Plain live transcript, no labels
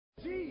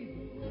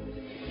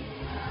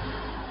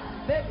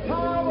There's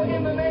power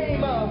in the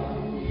name of.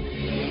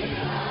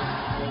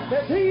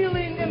 There's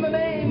healing in the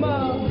name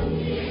of.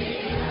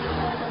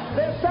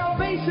 There's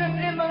salvation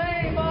in the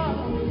name of.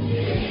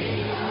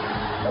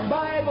 The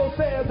Bible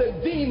says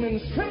that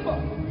demons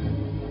tremble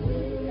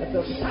at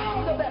the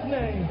sound of that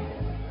name.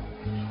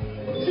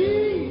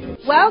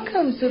 Jesus.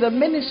 Welcome to the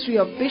ministry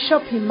of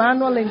Bishop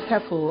Emmanuel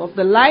Intefel of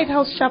the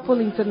Lighthouse Chapel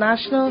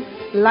International,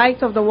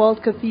 Light of the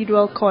World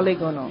Cathedral,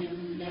 Kolegono.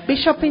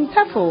 Bishop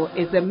Intefel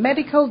is a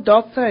medical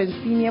doctor and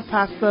senior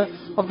pastor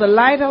of the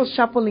Lighthouse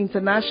Chapel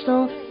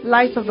International,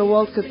 Light of the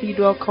World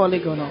Cathedral,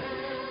 Kolegono.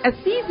 A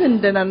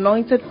seasoned and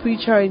anointed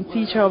preacher and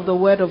teacher of the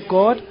Word of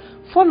God,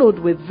 followed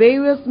with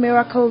various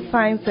miracles,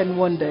 signs, and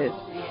wonders.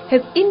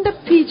 His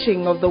in-depth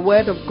teaching of the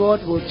Word of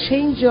God will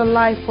change your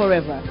life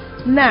forever.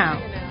 Now,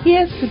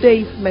 here's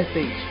today's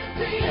message.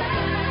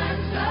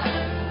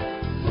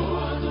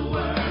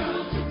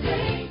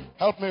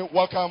 Help me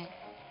welcome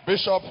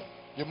Bishop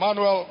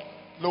Emmanuel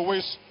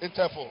Louis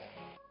Intefel.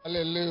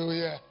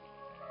 Hallelujah.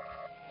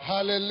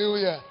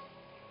 Hallelujah.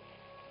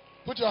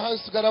 Put your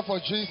hands together for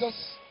Jesus.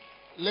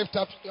 Lift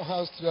up your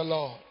hands to the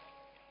Lord.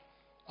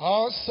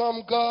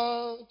 Awesome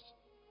God,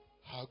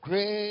 how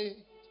great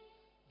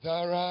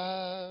thou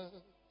art.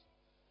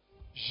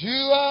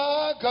 You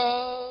are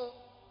God,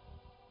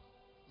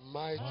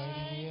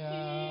 mighty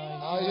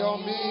are your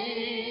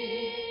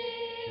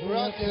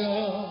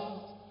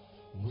miracles.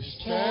 We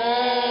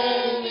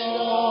stand in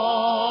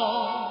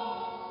awe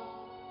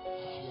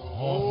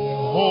of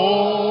your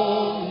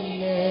holy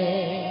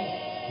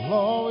name.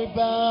 Lord, we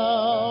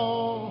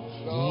bow.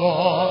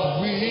 Lord,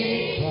 we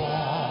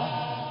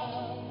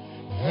bow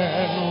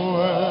and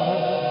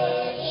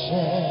worship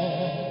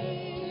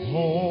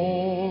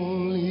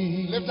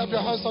holy. Lift up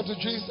your hands unto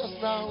Jesus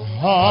now.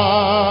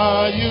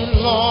 Are you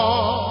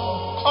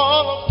Lord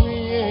of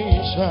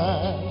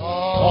creation?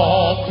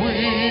 All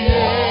creation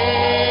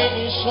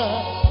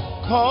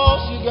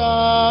calls you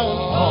God.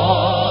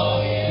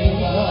 Call you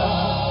God.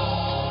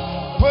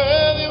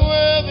 Worthy,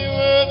 worthy,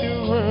 worthy,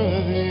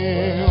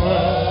 worthy,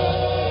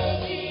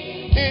 worthy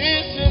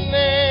is your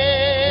name.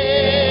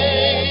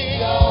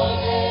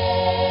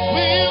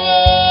 We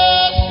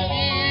worship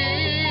you.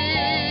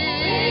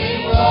 We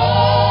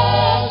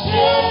worship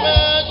your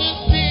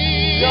majesty.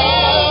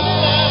 Your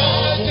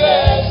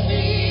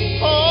majesty.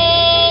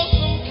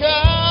 Awesome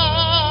God.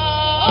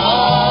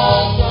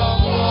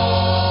 Awesome God.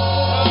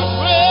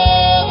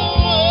 Great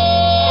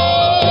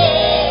God.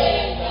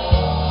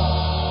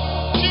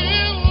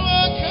 You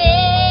are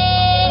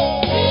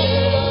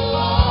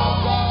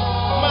God.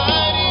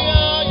 Mighty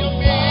are your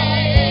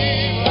miracles.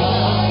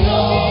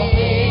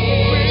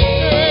 We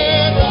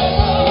stand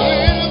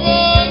with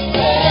one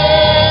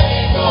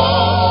standing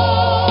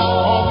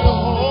of your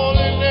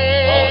holy name.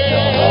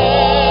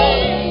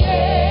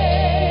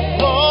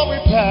 Lord, we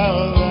bow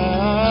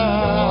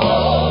down.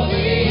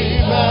 We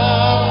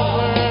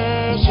bow and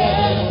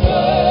worship.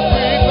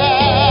 We bow.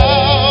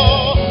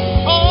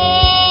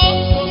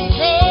 Awesome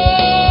God.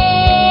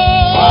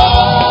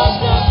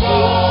 Awesome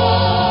God.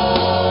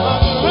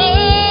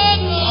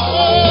 Great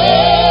God.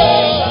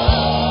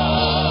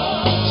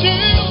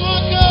 You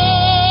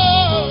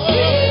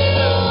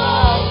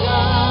are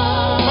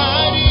God.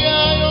 Mighty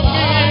are your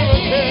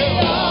miracles.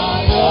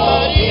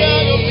 Mighty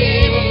are your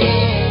miracles.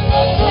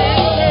 We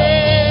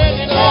stand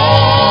in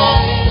awe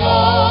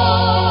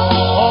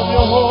of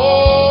your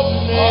holy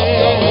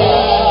name.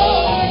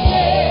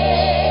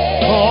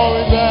 Oh,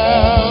 we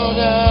bow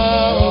down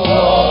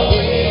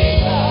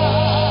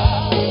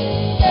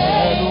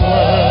and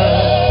worship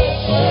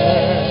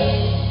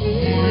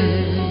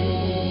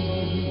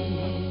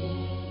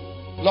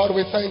you. Lord,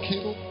 we thank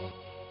you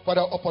for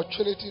the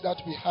opportunity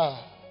that we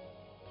have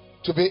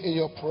to be in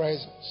your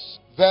presence.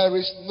 There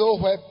is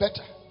nowhere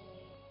better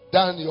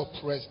than your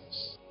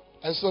presence.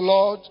 And so,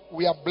 Lord,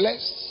 we are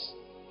blessed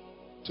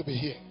to be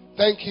here.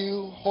 Thank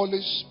you,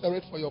 Holy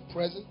Spirit, for your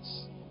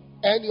presence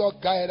and your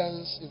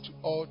guidance into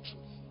all truth.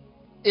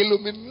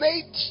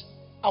 Illuminate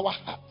our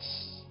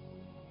hearts,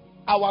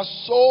 our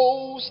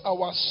souls,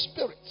 our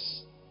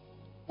spirits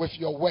with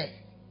your word.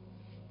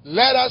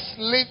 Let us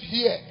live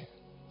here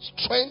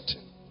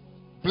strengthened,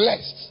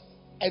 blessed,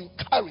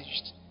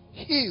 encouraged,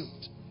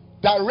 healed,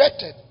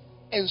 directed,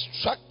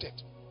 instructed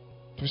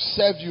to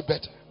serve you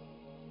better.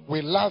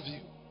 We love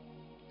you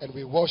and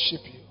we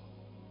worship you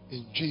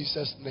in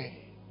Jesus' name.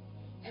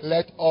 And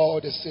let all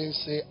the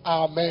saints say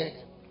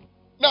amen.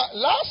 Now,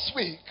 last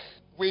week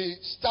we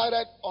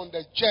started on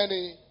the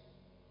journey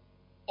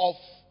of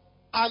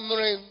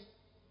honoring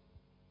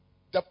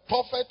the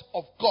prophet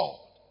of God,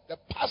 the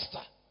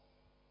pastor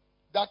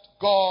that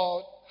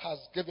God has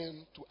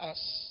given to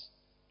us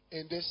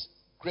in this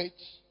great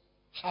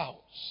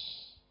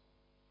house.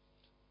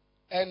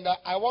 And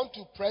I want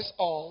to press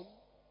on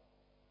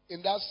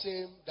in that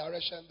same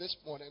direction this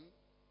morning.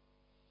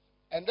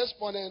 And this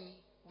morning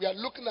we are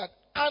looking at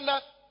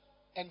Anna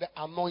and the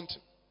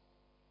anointing.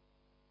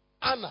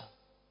 Anna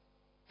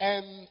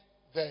and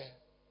the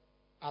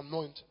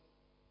anointing.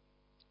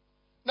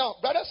 Now,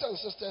 brothers and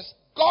sisters,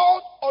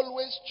 God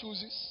always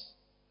chooses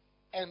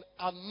and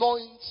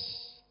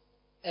anoints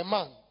a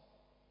man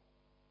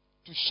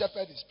to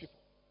shepherd his people.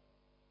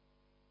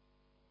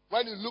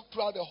 When you look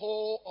throughout the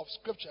whole of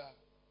Scripture,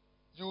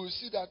 you will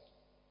see that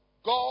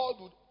God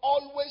would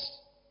always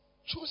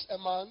choose a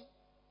man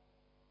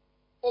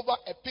over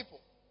a people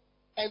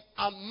and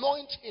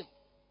anoint him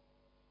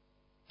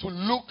to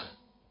look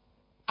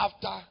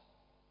after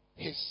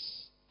his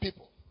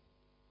people.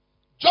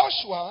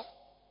 Joshua,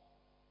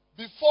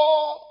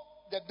 before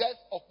the death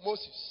of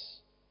Moses,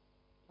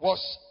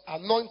 was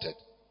anointed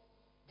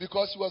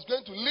because he was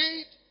going to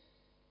lead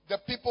the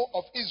people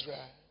of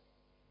Israel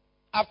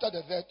after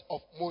the death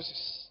of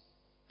Moses.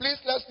 Please,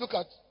 let's look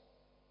at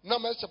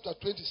Numbers chapter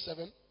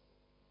 27,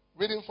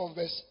 reading from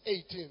verse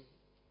 18.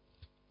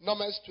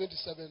 Numbers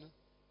 27,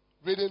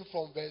 reading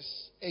from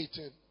verse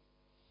 18.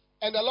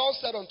 And the Lord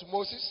said unto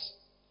Moses,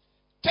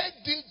 take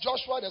thee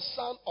Joshua the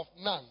son of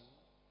Nun,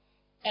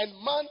 and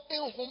man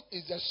in whom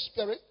is the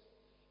Spirit,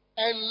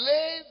 and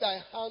lay thy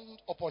hand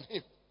upon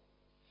him,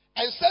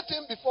 and set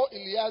him before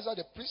Eleazar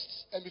the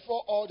priest, and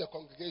before all the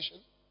congregation,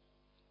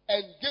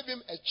 and give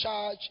him a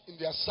charge in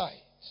their sight.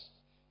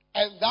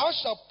 And thou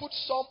shalt put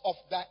some of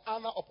thy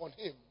honor upon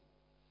him,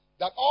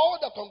 that all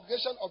the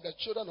congregation of the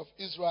children of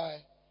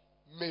Israel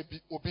may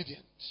be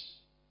obedient.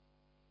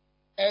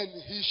 And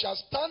he shall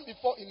stand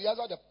before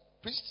Eleazar the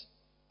priest,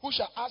 who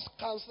shall ask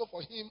counsel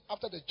for him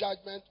after the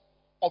judgment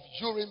of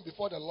Urim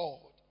before the Lord.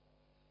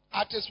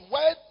 At his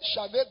word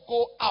shall they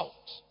go out,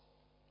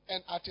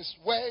 and at his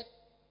word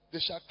they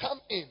shall come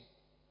in,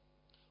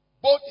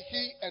 both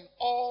he and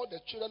all the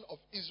children of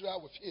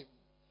Israel with him,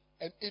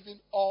 and even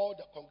all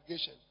the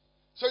congregation.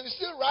 So you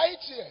see right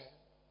here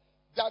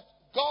that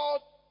God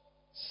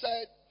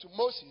said to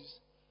Moses,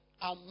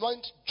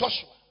 anoint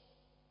Joshua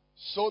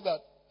so that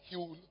he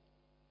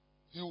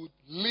would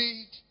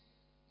lead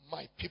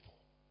my people.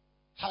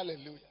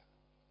 Hallelujah.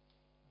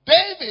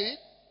 David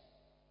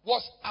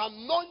was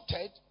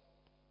anointed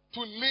to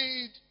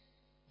lead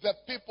the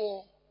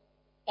people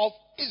of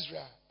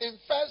Israel. In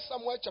 1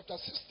 Samuel chapter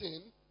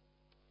 16,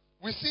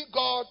 we see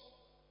God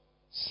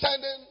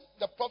sending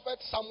the prophet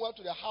Samuel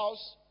to the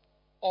house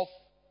of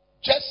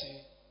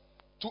Jesse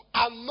to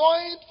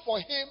anoint for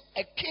him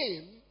a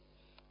king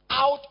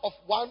out of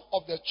one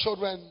of the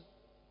children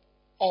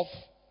of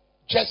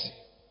Jesse.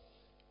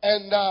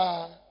 And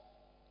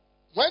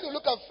when you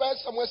look at 1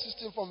 Samuel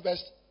 16 from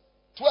verse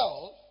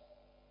 12,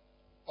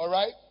 all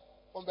right,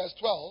 from verse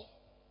 12,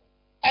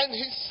 and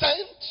he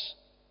sent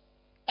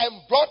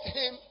and brought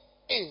him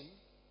in,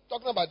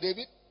 talking about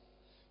David.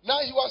 Now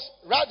he was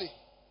ruddy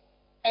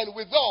and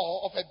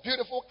withal of a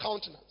beautiful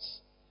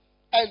countenance,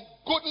 and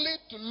goodly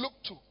to look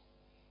to.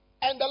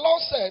 And the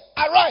Lord said,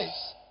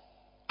 arise,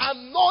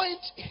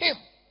 anoint him,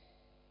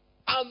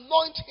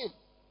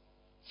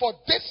 for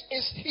this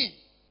is he.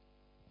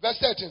 Verse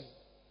 13.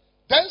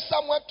 Then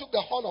Samuel took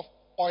the horn of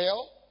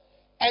oil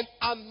and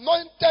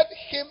anointed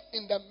him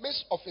in the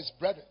midst of his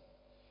brethren.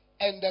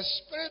 And the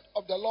Spirit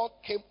of the Lord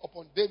came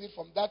upon David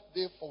from that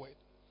day forward.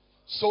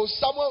 So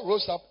Samuel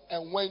rose up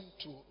and went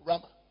to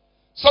Ramah.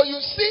 So you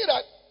see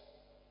that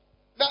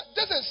now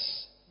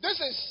this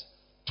is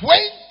 20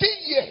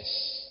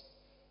 years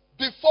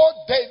before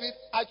David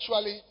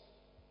actually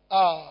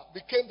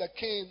became the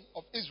king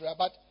of Israel.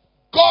 But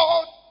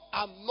God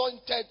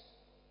anointed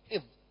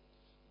him.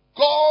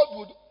 God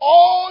would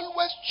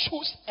always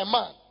choose a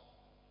man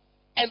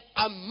and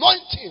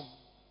anoint him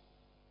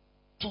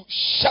to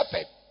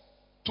shepherd,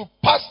 to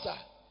pastor,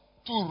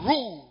 to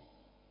rule,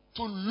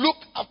 to look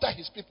after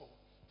his people,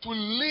 to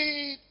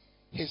lead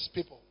his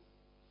people.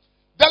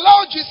 The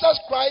Lord Jesus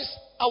Christ,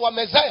 our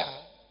Messiah,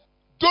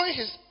 during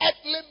his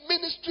earthly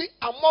ministry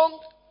among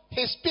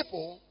his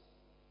people,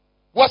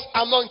 was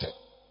anointed.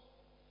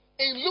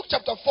 In Luke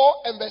chapter 4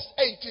 and verse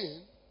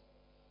 18,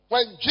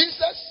 when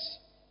Jesus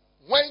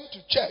went to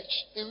church,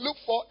 in Luke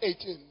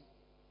 4:18,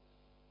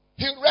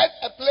 he read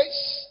a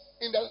place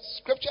in the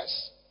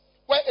scriptures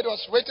where it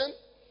was written,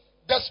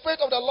 the Spirit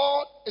of the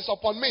Lord is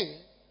upon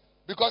me,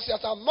 because he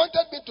has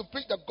anointed me to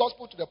preach the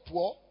gospel to the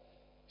poor.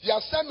 He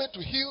has sent me to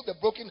heal the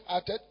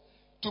brokenhearted,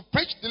 to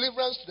preach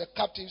deliverance to the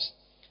captives,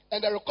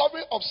 and the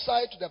recovery of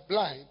sight to the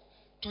blind,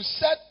 to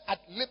set at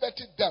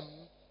liberty them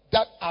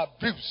that are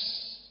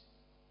bruised,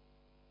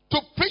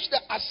 to preach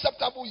the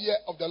acceptable year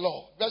of the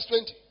Lord. Verse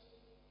 20.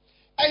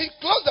 And he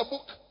closed the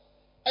book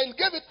and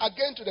gave it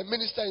again to the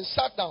minister and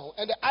sat down.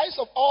 And the eyes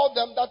of all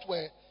them that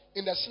were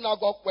in the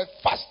synagogue were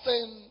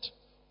fastened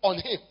on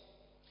him.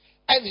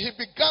 And he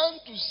began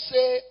to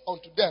say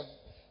unto them,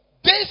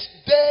 this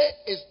day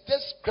is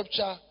this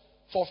scripture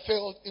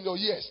fulfilled in your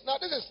ears. Now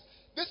this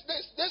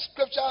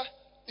scripture,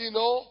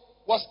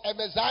 was a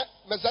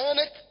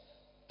messianic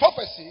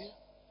prophecy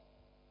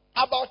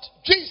about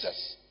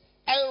Jesus.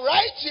 And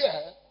right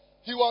here,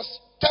 he was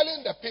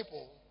telling the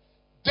people,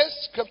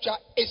 this scripture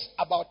is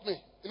about me.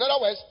 In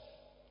other words,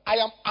 I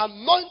am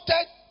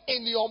anointed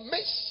in your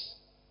midst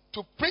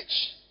to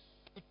preach,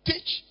 to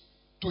teach,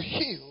 to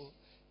heal,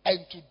 and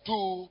to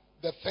do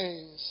the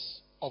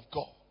things of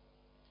God.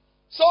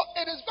 So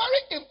it is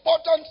very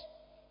important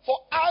for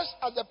us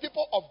as the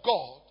people of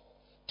God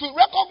to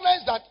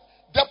recognize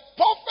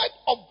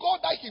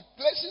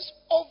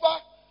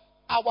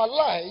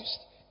lives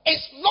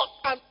is not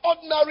an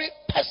ordinary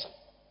person.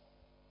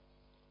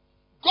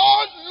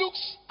 God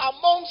looks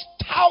amongst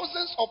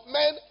thousands of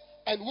men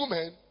and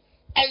women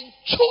and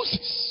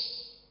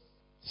chooses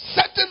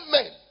certain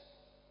men,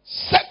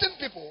 certain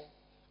people,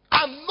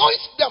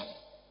 anoints them,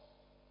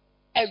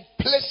 and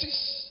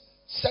places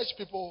such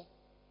people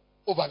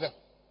over them.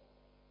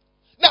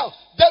 Now,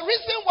 the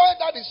reason why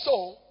that is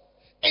so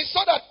is so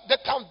that they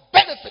can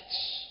benefit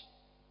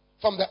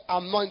from the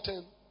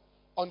anointing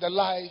on the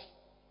life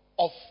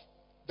of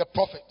the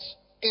prophet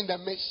in the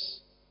midst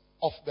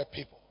of the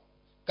people.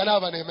 Can I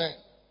have an amen?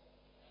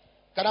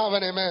 Can I have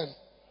an amen?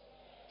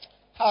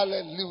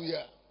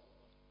 Hallelujah.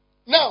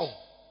 Now,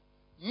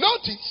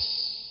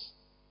 notice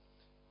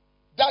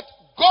that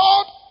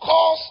God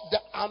calls the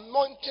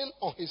anointing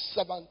on his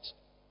servant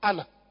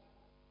Anna.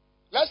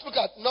 Let's look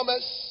at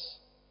Numbers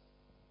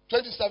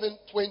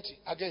 27:20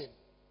 again.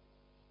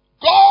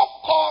 God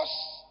calls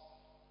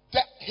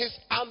his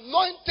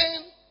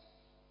anointing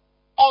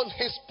on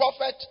his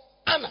prophet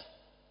Anna.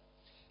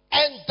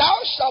 And thou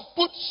shalt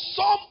put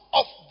some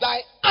of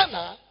thy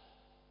honor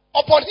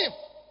upon him.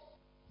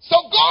 So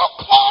God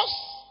calls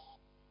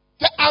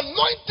the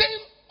anointing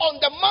on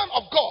the man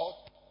of God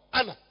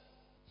Anna.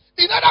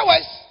 In other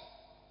words,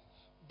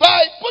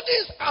 by putting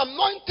his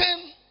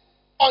anointing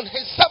on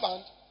his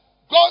servant,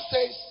 God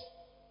says,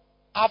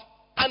 I've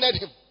honored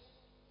him.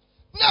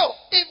 Now,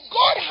 if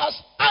God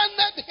has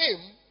honored him,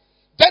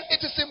 then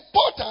it is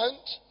important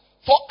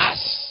for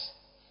us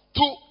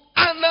to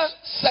honor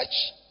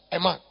such a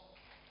man.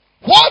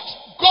 What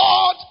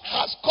God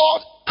has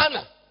called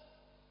honor,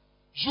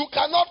 you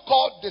cannot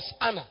call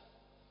dishonor.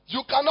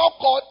 You cannot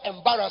call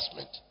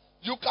embarrassment.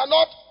 You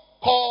cannot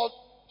call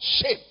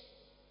shame.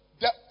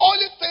 The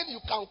only thing you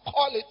can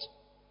call it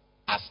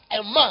as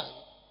a man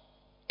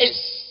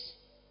is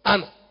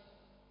honor.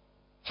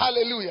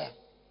 Hallelujah.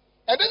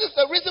 And this is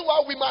the reason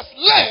why we must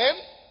learn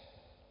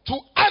to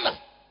honor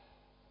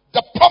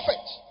the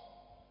prophet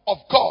of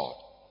God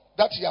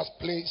that he has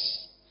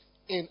placed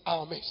in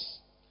our midst.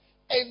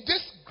 In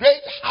this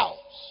great house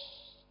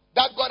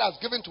that God has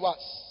given to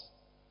us,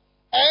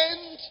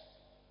 and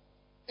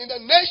in the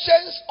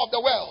nations of the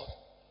world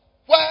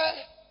where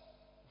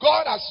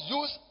God has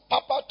used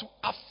Papa to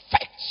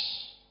affect,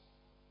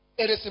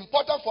 it is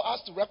important for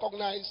us to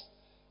recognize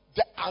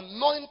the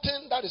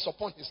anointing that is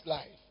upon his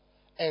life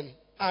and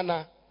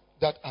honor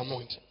that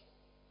anointing.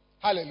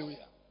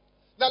 Hallelujah.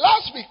 Now,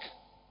 last week,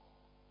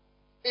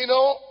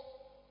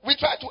 we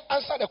tried to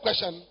answer the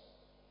question,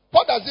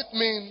 what does it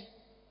mean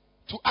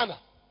to honor?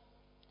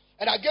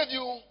 And I gave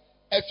you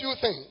a few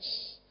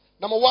things.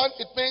 Number one,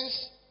 it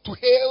means to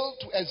hail,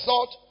 to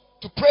exalt,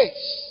 to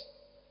praise.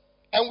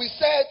 And we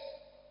said,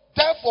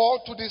 therefore,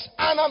 to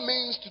dishonor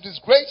means to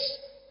disgrace,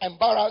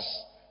 embarrass,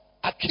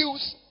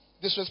 accuse,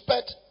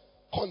 disrespect,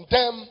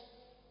 condemn,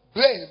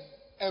 blame,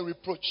 and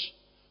reproach.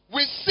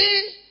 We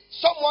see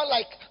someone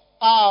like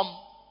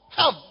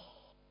Ham,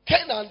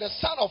 Canaan, the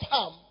son of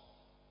Ham,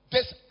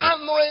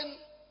 dishonoring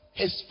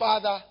his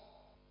father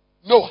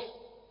Noah.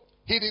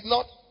 He did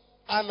not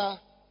honor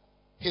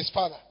his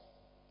father.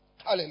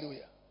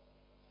 Hallelujah.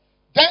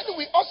 Then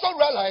we also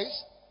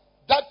realize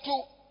that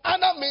to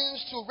honor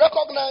means to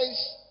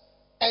recognize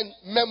and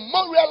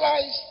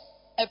memorialize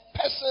a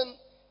person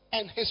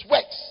and his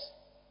works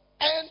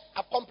and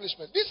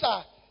accomplishment. These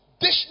are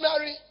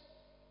dictionary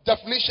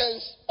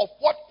definitions of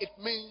what it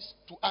means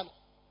to honor.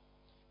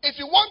 If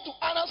you want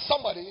to honor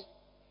somebody,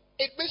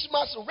 it means you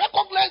must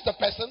recognize the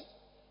person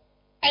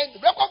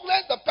and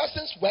recognize the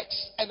person's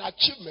works and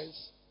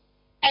achievements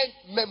and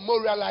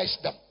memorialize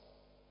them.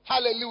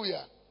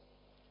 Hallelujah.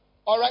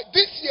 All right,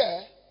 this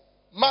year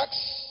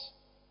marks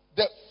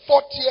the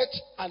 40th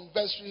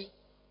anniversary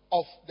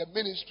of the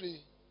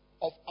ministry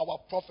of our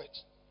prophet,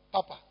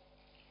 Papa.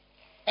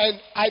 And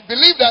I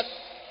believe that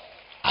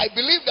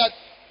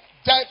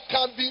there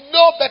can be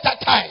no better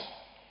time.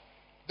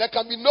 There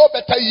can be no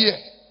better year.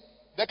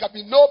 There can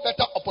be no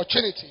better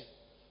opportunity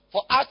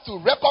for us to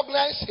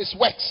recognize his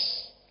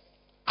works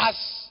as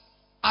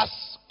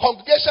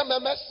congregation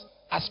members,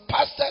 as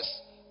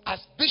pastors, as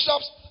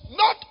bishops,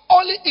 not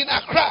only in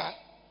Accra,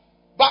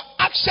 but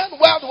action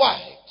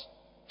worldwide.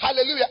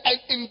 Hallelujah. And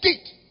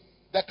indeed,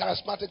 the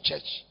charismatic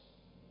church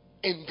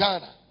in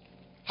Ghana.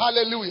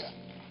 Hallelujah.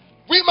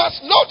 We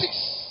must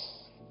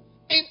notice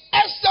in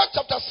Esther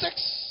chapter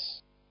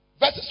 6,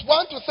 verses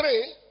 1 to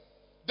 3,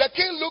 the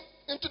king looked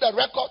into the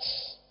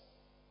records,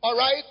 all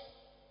right,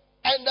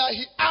 and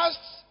he asked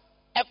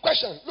a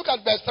question. Look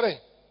at verse 3.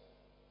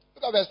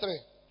 Look at verse 3.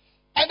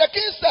 And the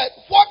king said,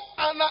 what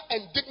honor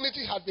and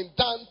dignity had been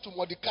done to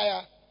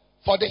Mordecai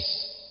for this?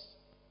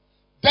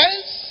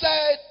 Then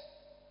said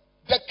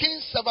the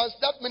king's servants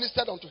that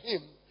ministered unto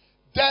him,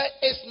 there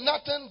is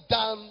nothing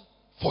done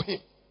for him.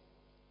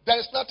 There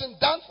is nothing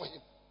done for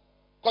him.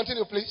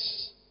 Continue,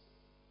 please.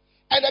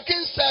 And the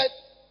king said,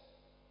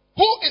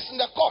 who is in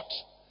the court?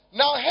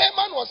 Now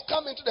Haman was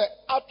come into the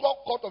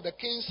outward court of the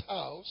king's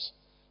house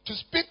to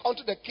speak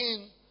unto the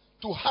king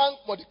to hang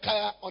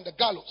Mordecai on the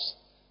gallows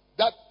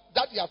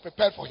that he had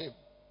prepared for him.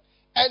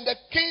 And the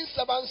king's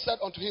servant said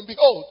unto him,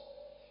 Behold,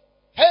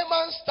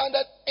 Haman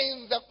standeth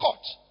in the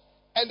court.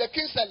 And the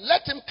king said,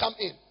 Let him come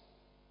in.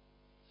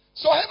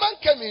 So Haman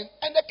came in,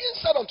 and the king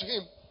said unto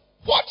him,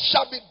 What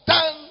shall be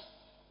done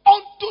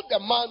unto the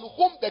man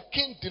whom the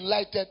king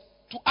delighted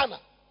to honor?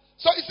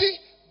 So you see,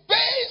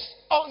 based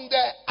on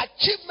the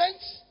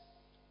achievements,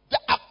 the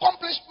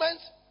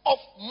accomplishments of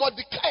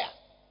Mordecai,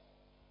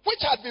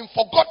 which had been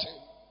forgotten,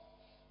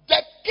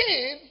 the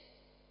king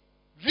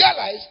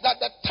realized that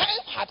the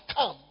time had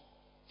come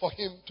for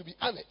him to be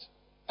honored.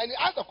 And he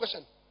asked the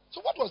question,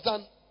 so what was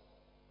done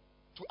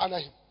to honor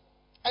him?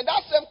 And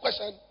that same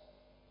question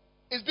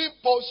is being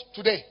posed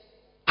today.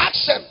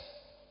 Action.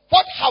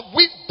 What have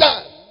we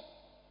done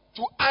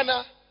to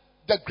honor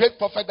the great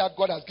prophet that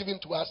God has given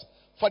to us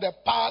for the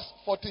past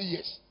 40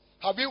 years?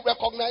 Have we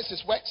recognized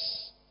his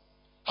works?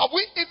 Have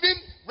we even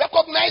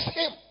recognized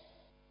him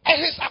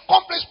and his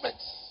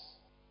accomplishments?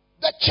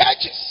 The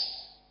churches,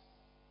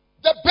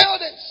 the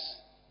buildings,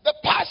 the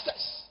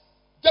pastors,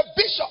 the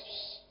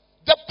bishops,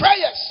 the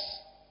prayers,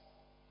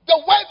 the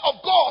word of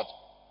God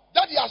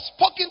that he has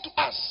spoken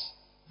to us,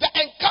 the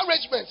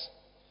encouragements,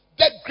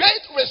 the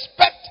great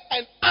respect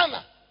and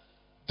honor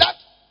that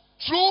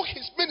through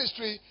his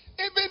ministry,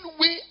 even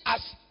we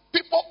as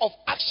people of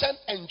action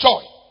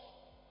enjoy.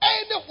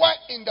 Anywhere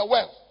in the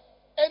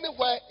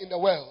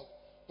world,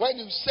 when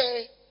you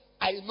say,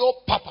 I know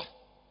Papa,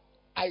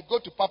 I go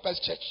to Papa's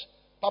church,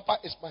 Papa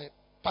is my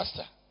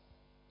pastor,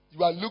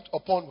 you are looked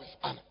upon with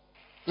honor.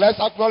 Let's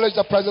acknowledge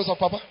the presence of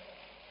Papa.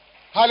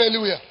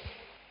 Hallelujah.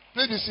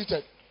 Please be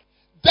seated.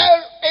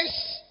 There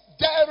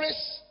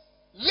is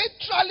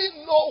literally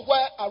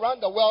nowhere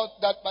around the world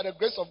that by the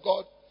grace of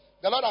God,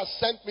 the Lord has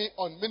sent me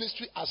on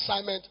ministry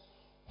assignment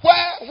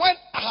where when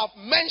I have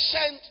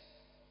mentioned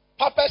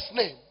Papa's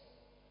name,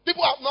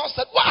 people have now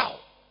said, wow.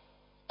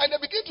 And they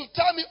begin to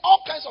tell me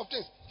all kinds of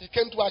things. He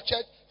came to our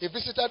church. He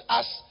visited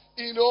us.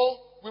 We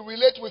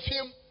relate with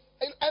him.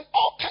 And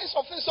all kinds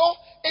of things. So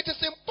it is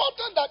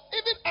important that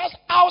even as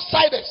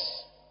outsiders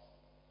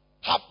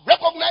have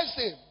recognized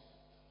him,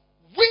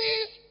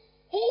 we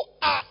who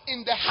are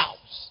in the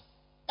house,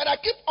 and I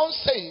keep on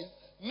saying,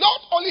 not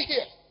only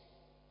here,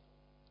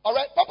 all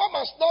right, Papa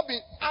must not be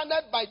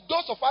honored by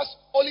those of us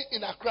only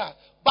in Accra,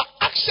 but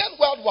action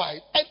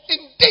worldwide. And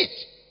indeed,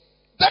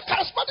 the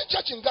charismatic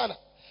church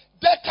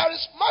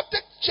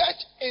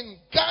in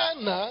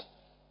Ghana,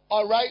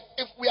 all right,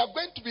 if we are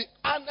going to be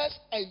honest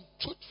and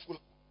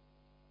truthful,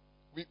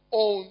 we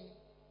own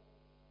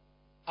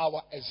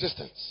our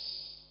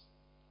existence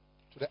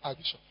to the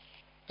Archbishop.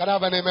 Can I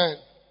have an amen?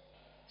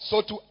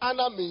 So to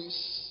honor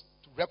means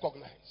to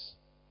recognize.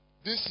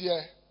 This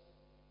year,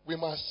 we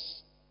must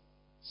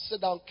sit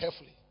down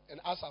carefully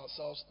and ask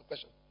ourselves the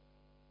question,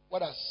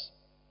 what has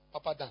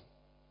Papa done?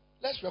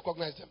 Let's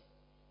recognize them.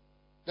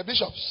 The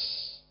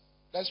bishops,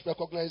 let's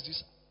recognize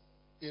these,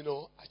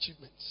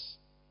 achievements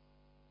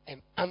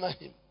and honor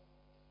him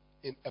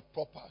in a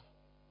proper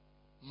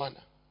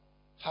manner.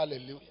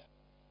 Hallelujah.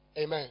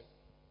 Amen.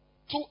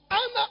 To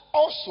honor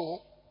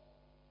also,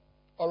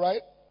 all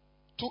right,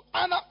 to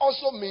honor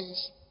also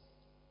means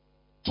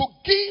to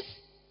give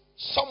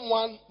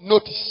someone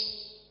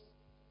notice,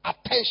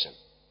 attention,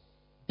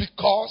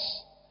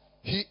 because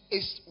he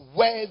is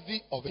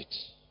worthy of it.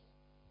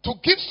 To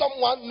give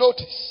someone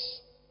notice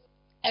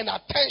and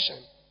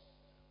attention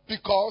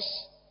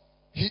because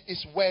he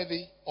is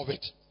worthy of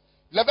it.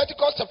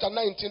 Leviticus chapter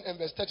 19 and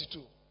verse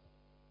 32.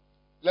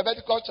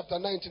 Leviticus chapter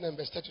 19 and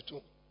verse 32.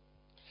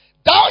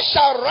 Thou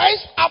shalt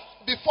rise up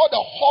before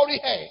the hoary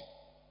head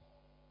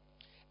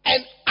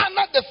and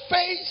honor the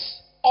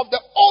face of the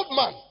old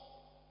man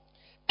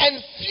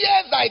and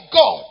fear thy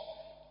God.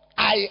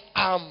 I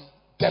am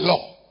the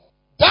Lord.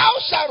 Thou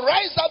shalt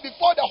rise up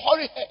before the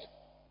hoary head.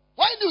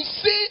 When you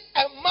see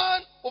a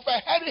man with a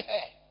hairy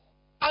hair,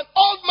 an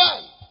old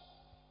man,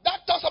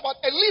 that talks about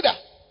a leader,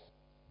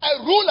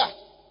 a ruler,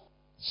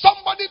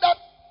 somebody that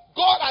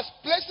God has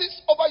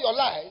places over your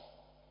life.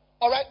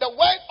 All right, the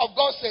word of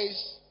God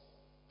says,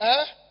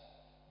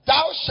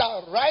 thou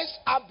shalt rise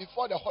up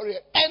before the hoary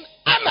head and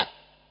honor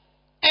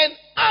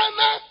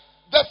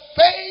the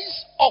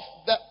face of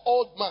the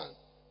old man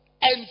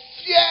and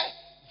fear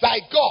thy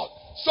God.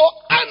 So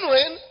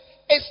honoring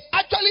is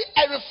actually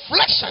a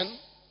reflection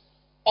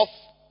of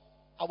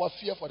our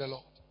fear for the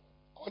Lord.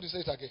 I want to say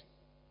it again.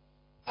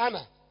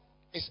 Honor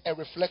is a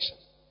reflection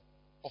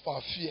of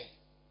our fear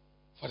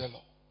for the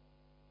Lord.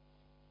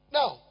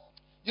 Now,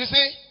 you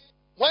see,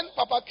 when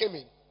Papa came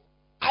in,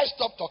 I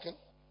stopped talking.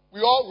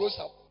 We all rose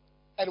up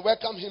and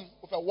welcomed him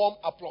with a warm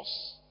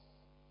applause.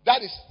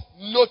 That is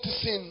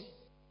noticing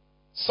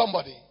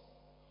somebody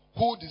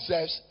who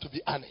deserves to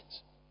be honored.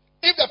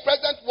 If the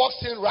president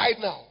walks in right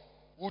now,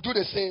 we'll do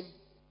the same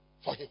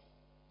for him.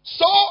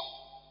 So,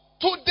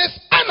 to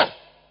dishonor,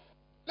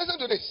 listen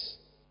to this.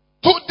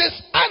 To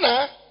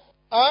dishonor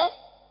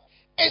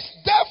is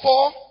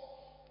therefore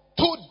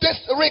to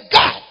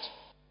disregard.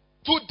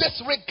 To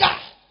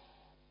disregard.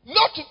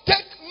 Not to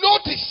take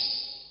notice.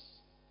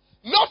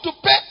 Not to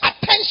pay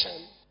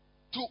attention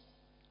to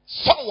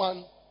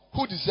someone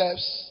who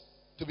deserves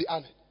to be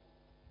honored.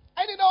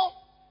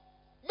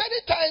 Many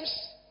times,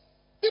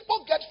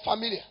 people get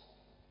familiar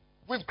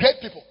with great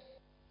people.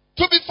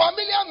 To be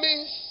familiar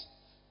means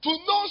to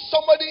know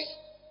somebody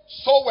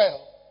so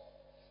well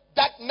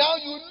that now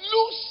you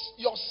lose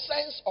your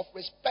sense of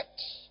respect,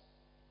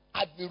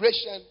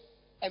 admiration,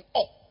 and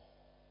awe.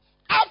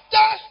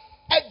 After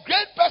a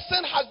great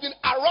person has been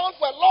around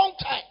for a long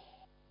time,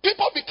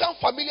 people become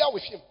familiar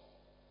with him.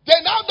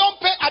 They now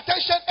don't pay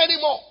attention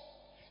anymore.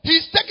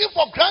 He's taken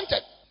for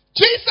granted.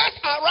 Jesus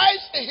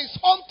arrives in his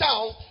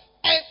hometown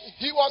and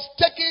he was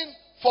taken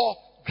for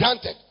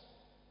granted.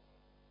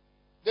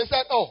 They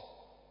said, oh,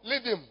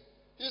 leave him.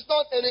 He's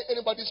not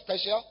anybody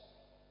special.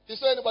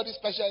 He's not anybody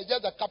special. He's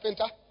just a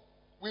carpenter.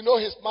 We know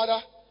his mother.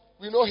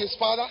 We know his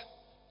father.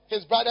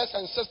 His brothers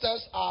and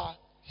sisters are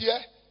here.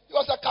 He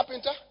was a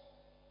carpenter.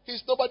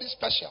 He's nobody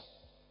special.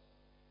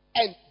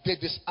 And they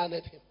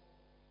dishonored him.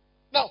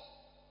 Now,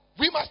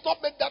 we must not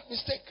make that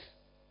mistake.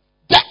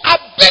 The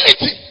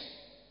ability,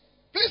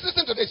 please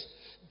listen to this.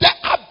 The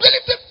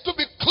ability to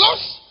be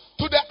close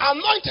to the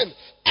anointing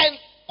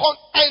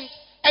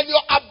and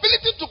your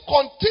ability to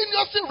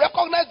continuously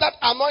recognize that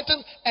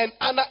anointing and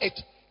honor it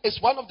is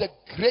one of the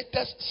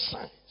greatest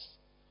signs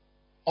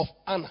of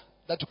honor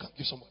that you can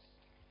give somebody.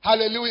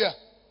 Hallelujah.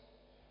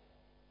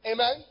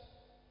 Amen.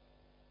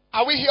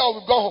 Are we here or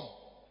we've gone home?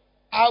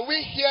 Are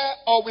we here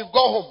or we've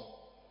gone home?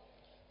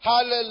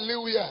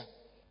 Hallelujah.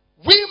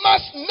 We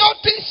must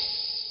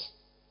notice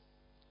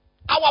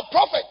our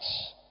prophet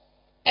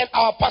and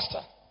our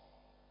pastor.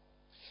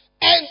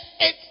 And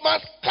it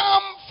must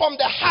come from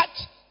the heart,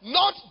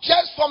 not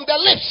just from the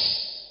lips.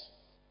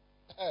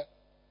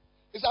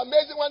 It's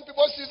amazing when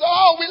people say,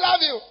 oh, we love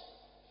you.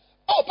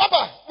 Oh,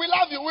 Papa, we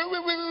love you. We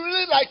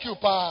really like you,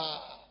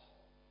 Pa.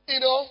 You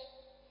know?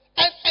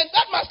 And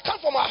that must come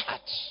from our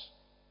heart.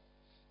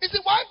 You see,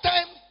 one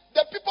time,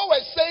 the people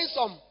were saying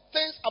some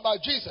things about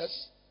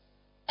Jesus.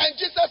 And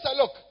Jesus said,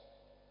 look,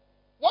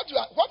 what you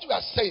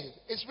are saying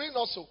is really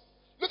not so.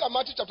 Look at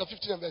Matthew chapter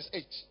 15 and verse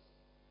 8.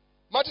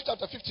 Matthew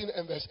chapter 15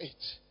 and verse 8.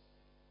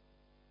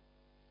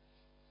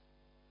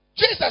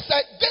 Jesus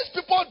said, these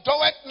people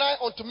draweth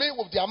nigh unto me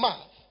with their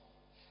mouth,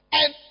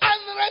 and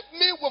honoreth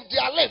me with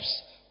their lips,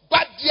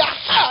 but their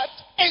heart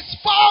is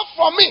far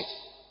from me.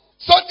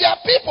 So there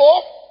are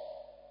people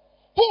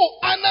who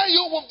honor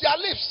you with their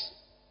lips.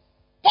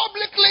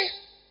 Publicly,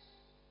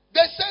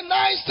 they say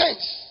nice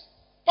things.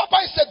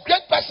 Papa is a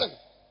great person.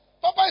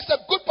 Papa is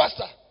a good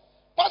pastor.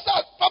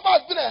 Papa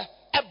has been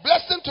a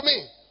blessing to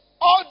me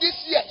all these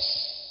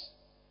years.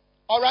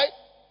 All right?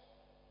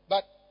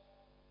 But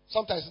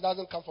sometimes it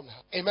doesn't come from the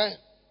heart. Amen.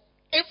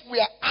 If we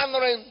are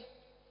honoring,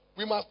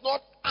 we must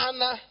not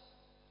honor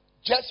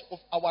just with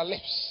our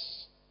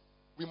lips.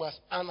 We must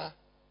honor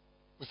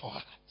with our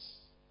hearts.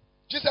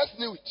 Jesus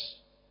knew it.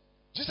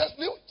 Jesus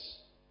knew it.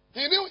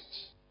 He knew it.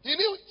 He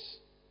knew it.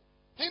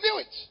 He knew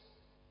it.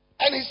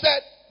 And he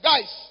said,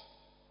 guys,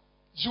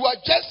 you are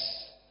just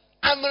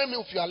honoring me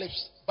with your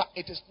lips, but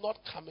it is not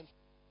coming.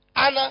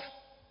 Honor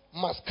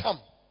must come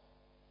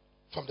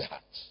from the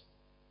heart.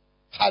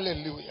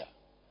 Hallelujah.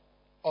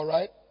 All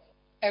right?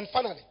 And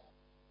finally,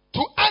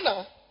 to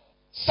honor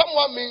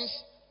someone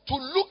means to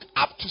look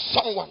up to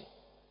someone.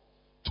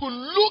 To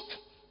look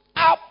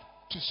up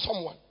to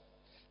someone.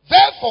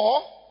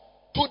 Therefore,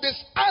 to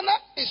dishonor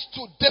is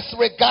to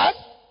disregard,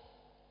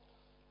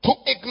 to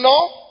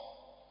ignore,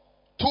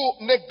 to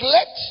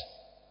neglect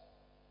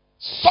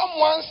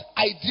someone's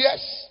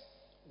ideas,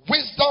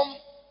 wisdom,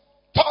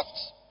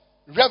 thoughts,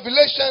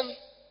 revelation,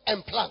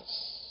 and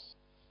plans.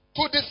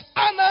 To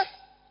dishonor,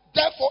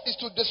 therefore, is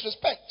to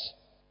disrespect,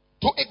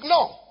 to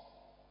ignore,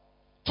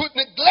 to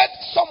neglect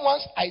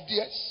someone's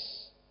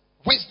ideas,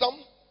 wisdom,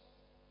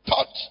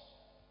 thought,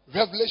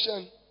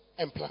 revelation,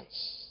 and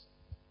plans.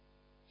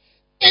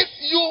 If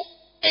you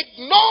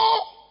ignore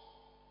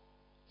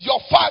your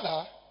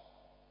father,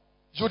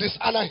 you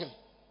dishonor him.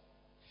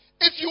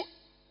 If you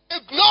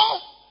ignore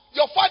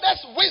your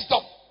father's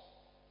wisdom,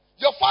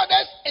 your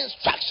father's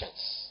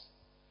instructions,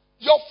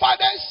 your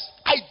father's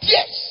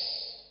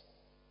ideas,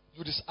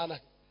 you dishonor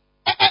him.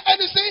 And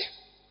you see,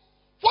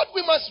 what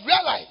we must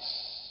realize,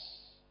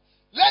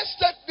 let's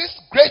take this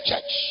great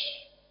church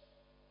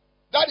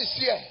that is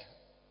here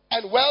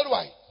and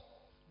worldwide.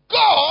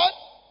 God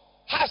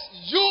has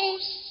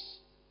used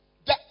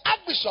the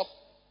Archbishop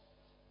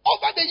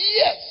over the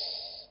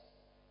years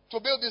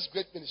to build this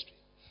great ministry.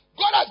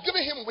 God has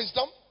given him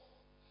wisdom.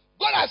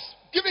 God has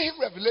given him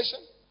revelation.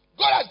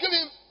 God has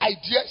given him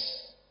ideas.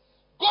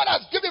 God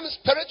has given him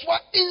spiritual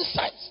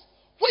insights,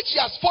 which he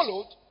has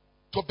followed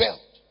to build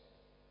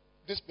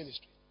this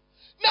ministry.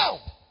 Now,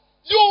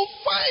 you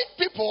find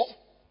people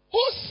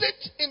who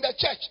sit in the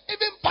church,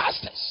 even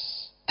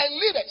pastors and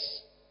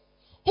leaders,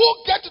 who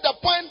get to the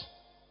point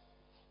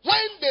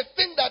when they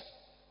think that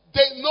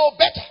they know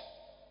better,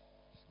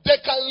 they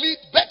can lead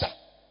better,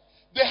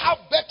 they have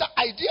better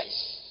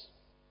ideas.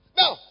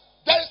 Now,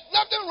 there is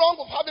nothing wrong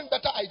with having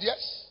better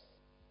ideas.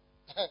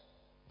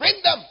 Bring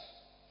them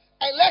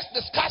and let's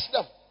discuss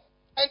them.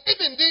 And if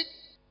indeed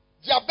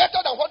they are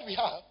better than what we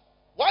have,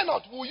 why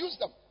not? We'll use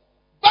them.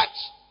 But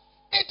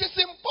it is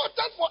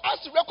important for us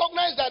to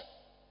recognize that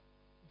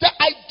the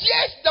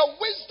ideas, the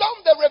wisdom,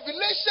 the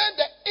revelation,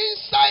 the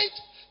insight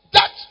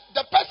that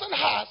the person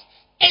has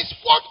is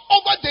what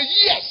over the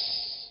years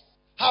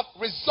have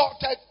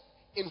resulted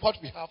in what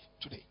we have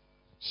today.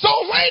 So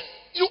when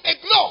you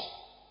ignore,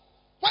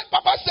 when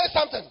Papa says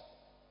something,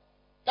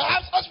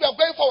 perhaps as we are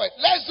going forward,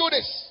 let's do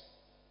this,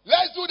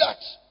 let's do that,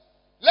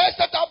 let's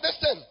set up this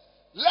thing,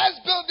 let's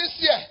build this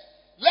here,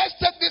 let's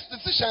take this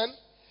decision,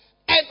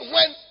 and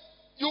when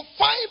you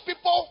find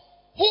people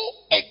who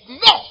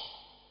ignore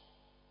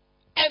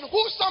and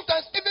who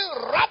sometimes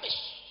even rubbish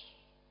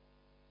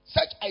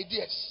such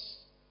ideas,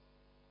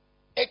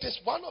 it is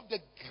one of the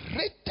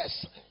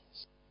greatest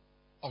signs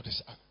of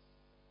dishonor.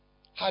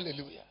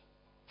 Hallelujah.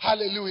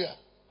 Hallelujah.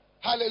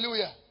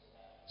 Hallelujah.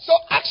 So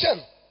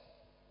action.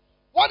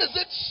 What is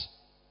it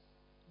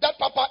that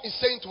Papa is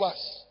saying to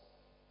us?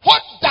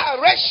 What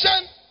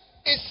direction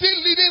is he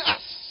leading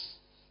us?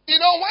 You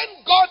know,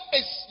 when God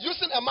is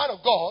using a man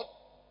of God,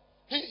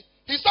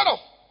 he sort of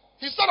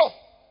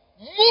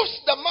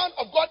moves the man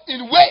of God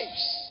in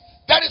waves.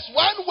 There is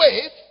one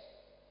wave,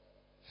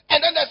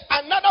 and then there's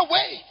another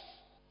wave.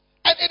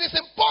 And it is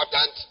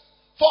important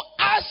for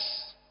us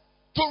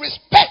to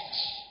respect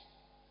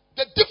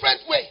the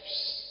different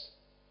waves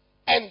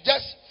and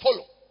just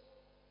follow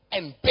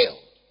and build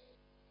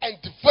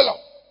and develop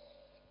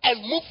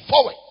and move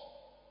forward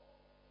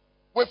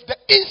with the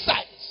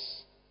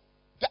insights,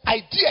 the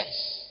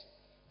ideas,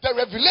 the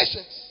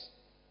revelations,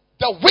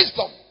 the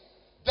wisdom,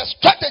 the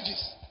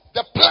strategies,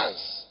 the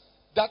plans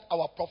that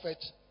our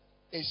prophet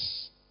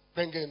is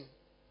bringing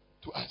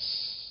to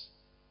us.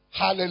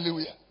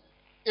 Hallelujah.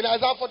 In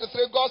Isaiah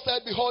 43, God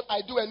said, behold,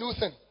 I do a new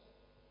thing.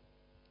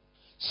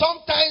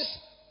 Sometimes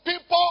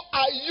people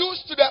are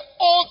used to the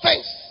old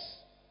things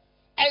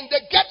and they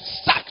get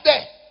stuck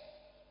there.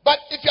 But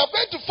if you are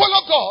going to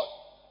follow God,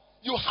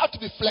 you have to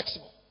be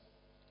flexible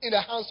in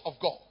the hands of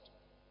God.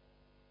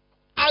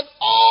 An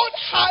old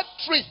hard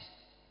tree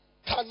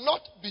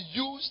cannot be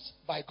used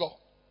by God.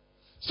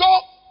 So,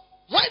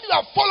 when you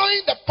are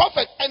following the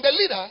prophet and the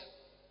leader,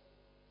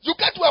 you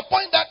get to a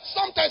point that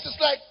sometimes it's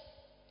like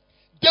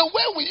the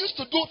way we used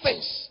to do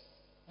things,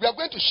 we are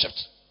going to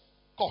shift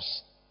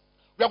course.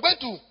 We are going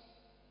to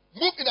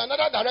move in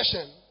another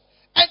direction.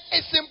 And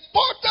it's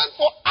important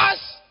for us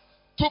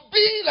to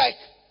be like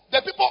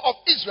the people of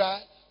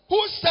Israel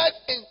who said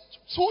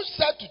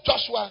to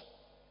Joshua,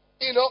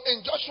 in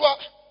Joshua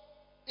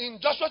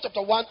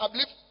chapter 1, I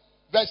believe,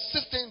 verse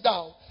 16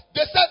 down,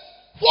 they said,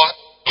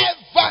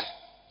 whatever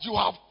you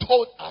have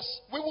told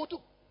us, we will do.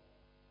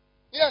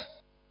 Yeah.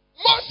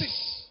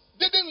 Moses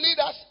didn't lead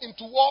us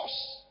into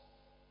wars,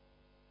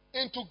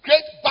 into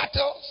great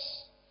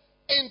battles,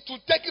 into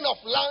taking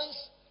of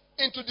lands,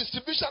 into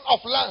distribution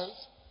of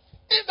lands.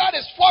 If that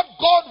is what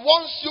God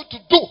wants you to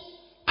do,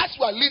 as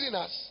you are leading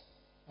us,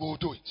 we will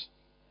do it.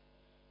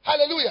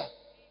 Hallelujah.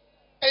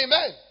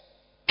 Amen.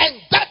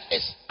 And that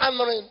is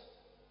honoring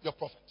your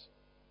prophet.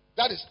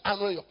 That is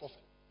honoring your prophet.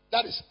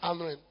 That is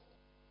honoring.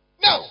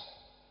 Now,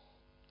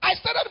 I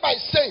started by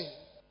saying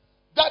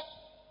that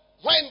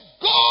when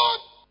God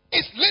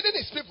is leading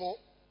his people,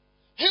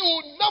 he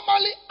will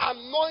normally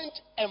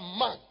anoint a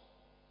man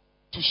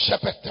to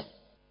shepherd them.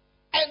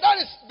 And that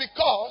is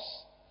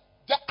because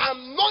the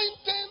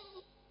anointing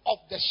of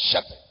the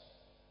shepherd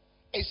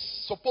is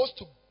supposed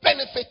to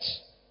benefit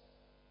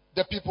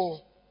the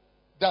people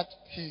that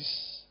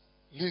he's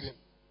leading.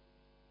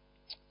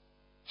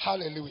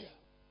 Hallelujah.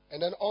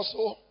 And then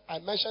also, I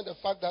mentioned the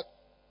fact that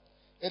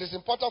it is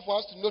important for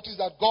us to notice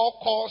that God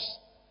calls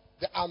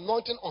the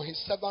anointing on his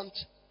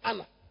servant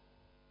Anna.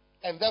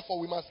 And therefore,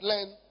 we must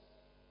learn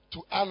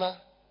to honor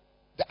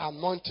the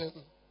anointing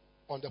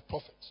on the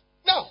prophet.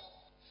 Now,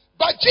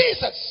 but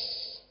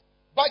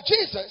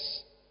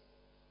Jesus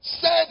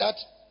said that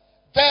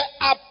there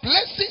are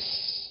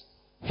places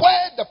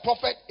where the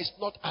prophet is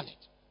not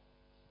honored.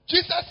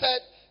 Jesus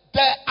said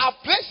there are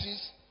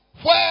places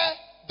where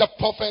the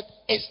prophet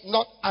is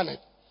not honored.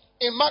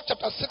 In Mark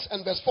chapter 6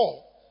 and verse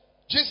 4,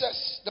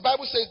 the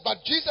Bible says,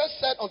 but Jesus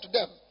said unto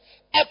them,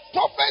 a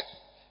prophet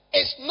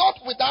is not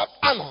without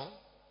honor,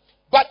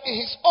 but in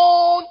his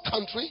own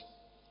country,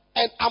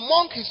 and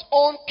among his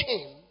own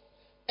kin,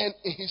 and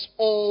in his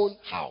own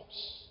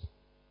house.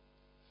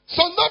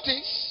 So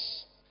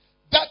notice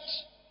that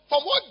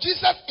from what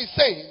Jesus is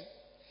saying,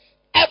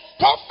 a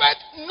prophet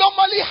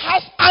normally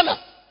has honor.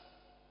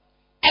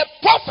 A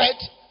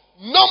prophet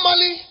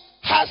normally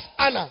has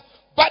honor.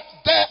 But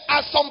there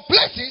are some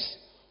places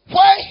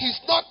where he's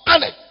not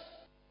honored.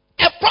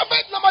 A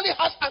prophet normally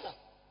has honor.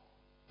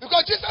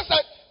 Because Jesus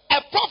said,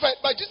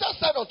 but Jesus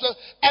said unto us,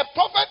 a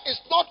prophet is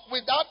not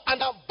without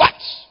honor, but.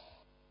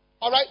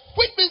 Alright?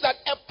 Which means that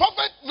a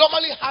prophet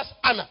normally has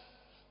honor.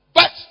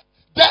 But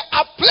there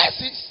are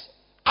places,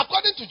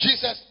 according to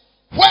Jesus,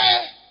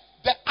 where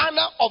the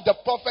honor of the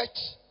prophet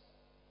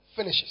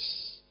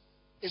finishes.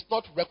 It's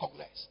not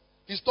recognized.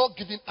 He's not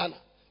given honor.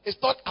 It's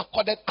not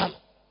accorded honor.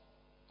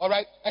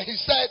 Alright? And he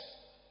said,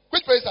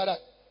 which place are that?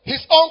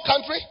 His own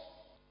country,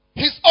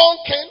 his own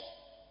king,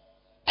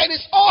 and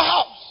his own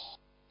house.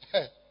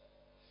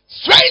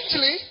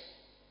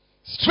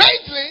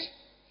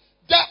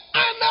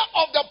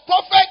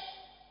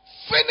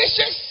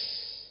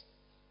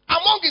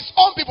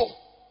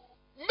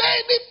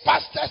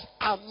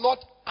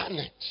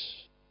 honored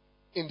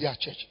in their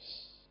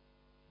churches.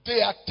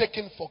 They are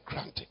taken for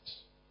granted.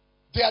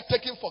 They are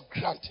taken for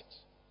granted.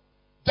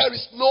 There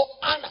is no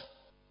honor.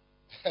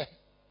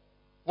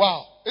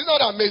 Wow. Isn't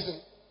that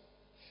amazing?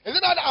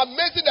 Isn't that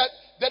amazing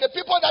that the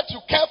people that you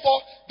care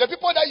for, the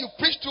people that you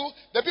preach to,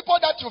 the people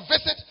that you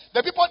visit,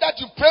 the people that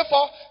you pray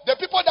for, the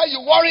people that you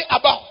worry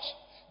about,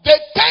 they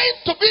tend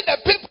to be the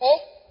people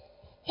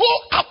who,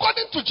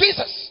 according to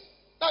Jesus,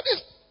 now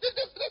this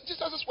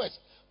Jesus' words,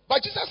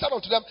 but Jesus said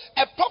unto them,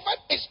 a prophet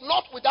is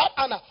not without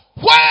honor.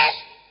 Why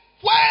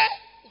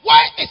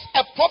is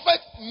a prophet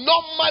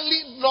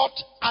normally not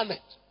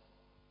honored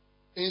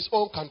in his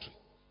own country?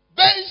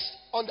 Based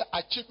on the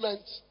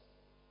achievements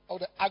of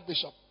the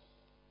Archbishop,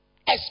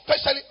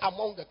 especially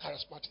among the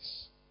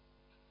charismatics,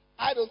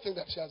 I don't think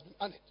that she has been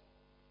honored.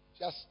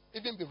 She has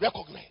even been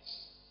recognized.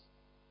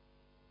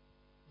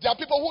 There are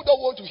people who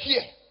don't want to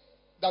hear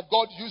that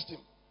God used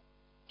him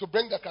to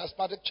bring the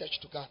charismatic church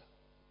to Ghana.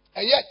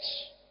 And yet,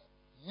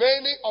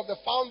 many of the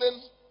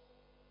founding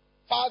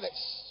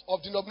fathers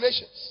of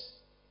denominations,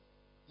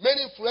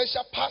 many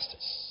influential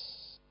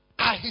pastors,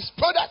 are his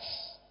products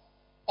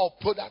or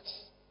products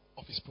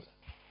of his product.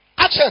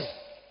 Action!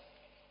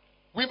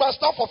 We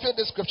must not fulfill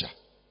this scripture.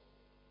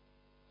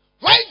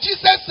 When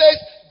Jesus says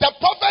the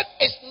prophet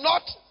is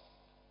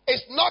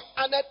not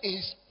honored in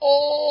his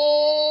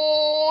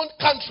own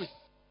country,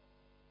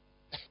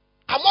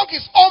 among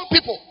his own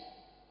people,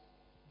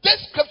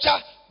 this scripture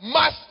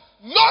must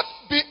not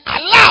be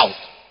allowed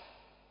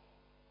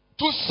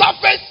to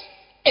surface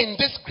in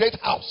this great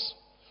house.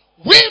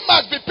 We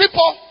must be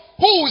people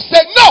who will say,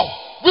 no,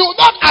 we will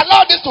not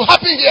allow this to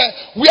happen here.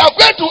 We are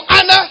going to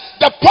honor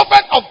the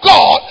prophet of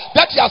God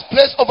that he has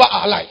placed over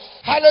our life.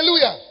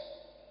 Hallelujah.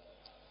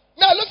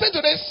 Now listen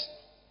to this.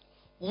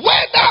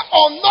 Whether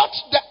or not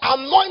the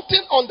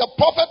anointing on the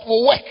prophet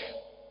will work,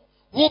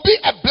 will be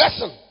a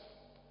blessing,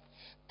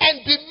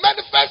 and be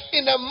manifest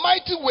in a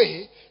mighty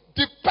way,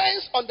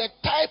 depends on the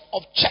type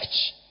of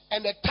church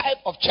and the type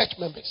of church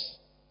members.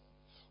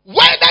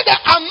 Whether the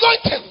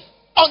anointing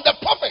on the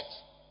prophet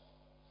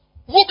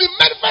will be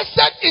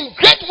manifested in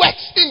great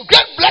works, in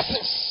great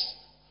blessings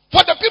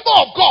for the people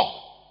of God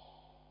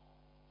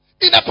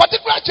in a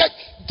particular church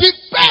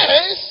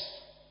depends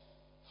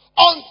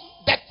on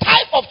the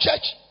type of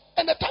church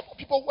and the type of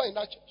people who are in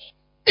that church.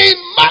 In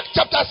Mark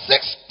chapter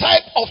 6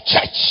 type of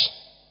church,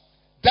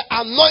 the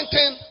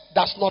anointing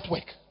does not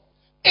work.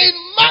 In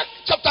Mark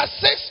chapter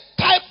 6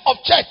 type of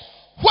church,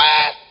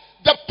 where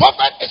the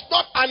prophet is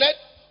not honored,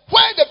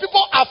 where the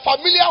people are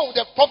familiar with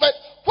the prophet,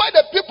 where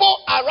the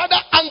people are rather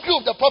angry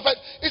with the prophet.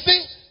 You see,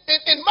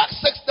 in Mark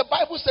 6, the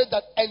Bible says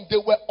that, and they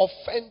were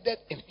offended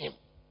in him.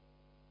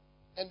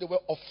 And they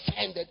were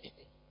offended in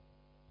him.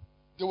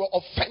 They were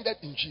offended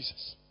in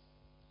Jesus.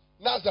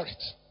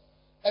 Nazareth,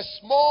 a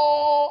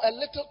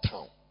little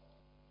town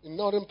in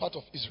northern part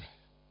of Israel.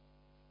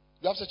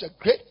 You have such a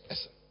great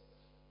person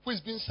who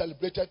is being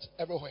celebrated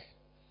everywhere.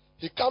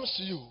 He comes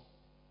to you,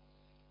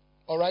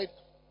 all right,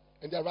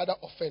 and they are rather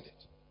offended.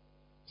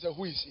 He said,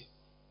 who is he?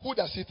 Who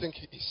does he think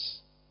he is?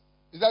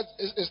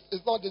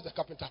 It's not just the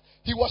carpenter.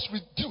 He was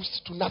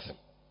reduced to nothing.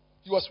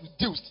 He was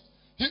reduced.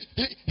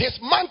 His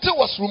mantle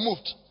was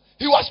removed.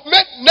 He was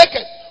made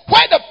naked.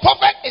 Where the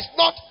prophet is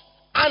not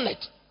honored,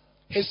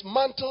 his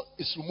mantle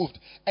is removed.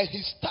 And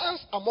he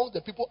stands among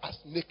the people as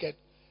naked,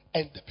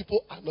 and the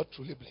people are not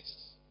truly blessed.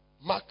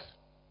 Mark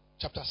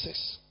chapter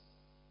 6,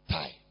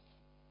 type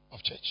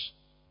of church.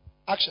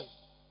 Action.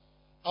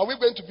 Are we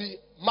going to be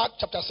Mark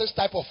chapter 6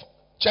 type of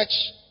church?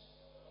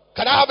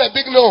 Can I have a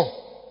big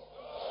no?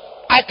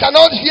 I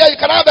cannot hear you.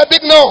 Can I have a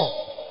big no?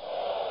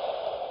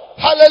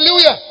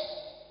 Hallelujah.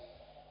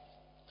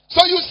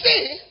 So you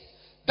see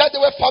that they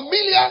were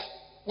familiar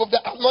with the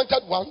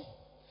anointed one,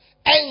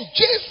 and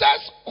Jesus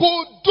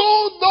could do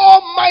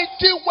no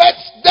mighty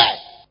works there.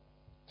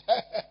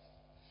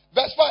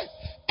 Verse 5.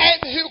 And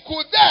he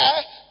could there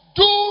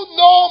do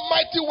no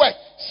mighty work,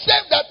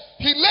 save that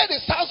he laid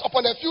his hands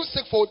upon a few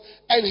sick folk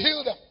and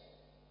healed them.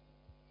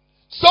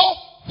 So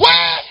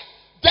where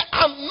the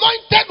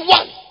anointed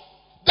one,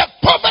 the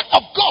prophet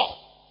of God,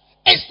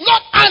 is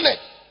not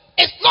honored,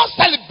 it's not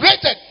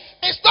celebrated,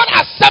 it's not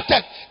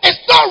accepted,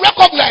 it's not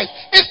recognized,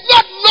 it's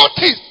not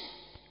noticed,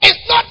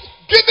 it's not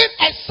given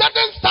a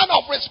certain stand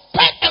of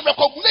respect and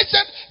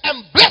recognition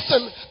and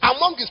blessing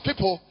among his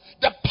people,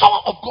 the power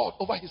of God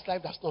over his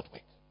life does not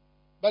work.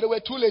 But there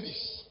were two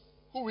ladies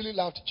who really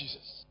loved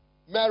Jesus,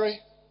 Mary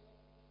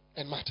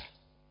and Martha.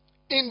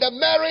 In the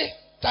Mary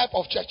type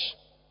of church,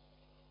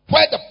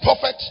 where the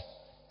prophet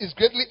is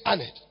greatly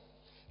honored,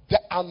 the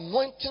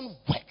anointing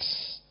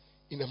works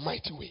in a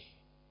mighty way.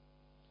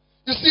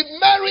 You see,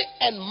 Mary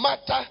and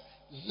Martha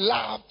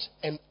loved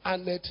and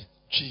honored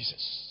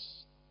Jesus.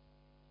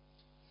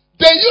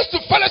 They used to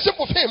fellowship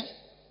with him.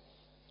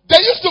 They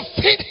used to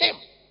feed him.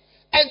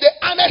 And they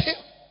honored him.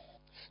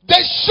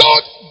 They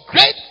showed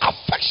great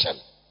affection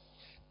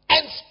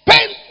and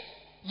spent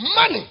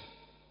money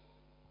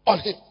on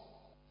him.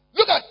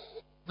 Look at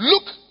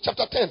Luke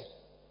chapter 10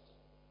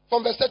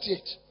 from verse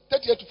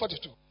 38 to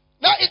 42.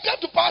 Now it came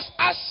to pass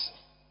as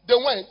they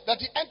went, that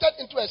he entered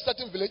into a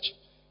certain village,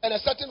 and a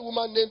certain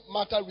woman named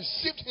Martha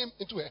received him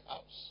into her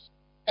house.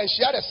 And she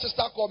had a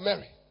sister called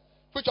Mary,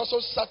 which also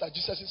sat at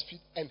Jesus'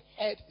 feet and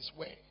heard his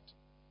word.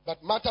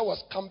 But Martha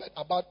was cumbered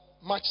about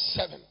March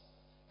 7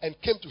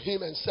 and came to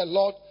him and said,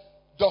 Lord,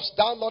 dost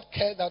thou not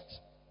care that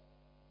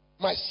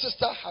my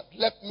sister had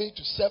left me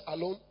to serve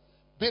alone?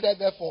 Bid her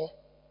therefore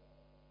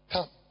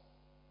come.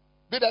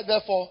 Bid her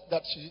therefore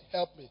that she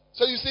help me.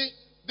 So you see,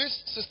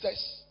 these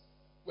sisters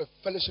were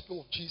fellowshipping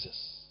with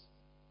Jesus.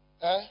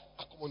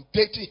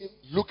 Accommodating him,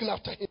 looking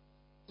after him.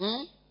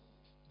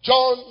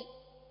 John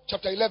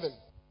chapter 11,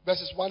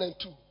 verses 1 and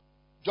 2.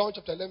 John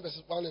chapter 11,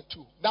 verses 1 and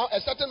 2. Now a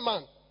certain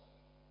man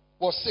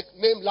was sick,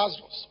 named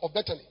Lazarus of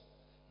Bethany,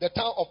 the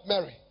town of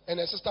Mary and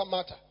her sister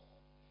Martha.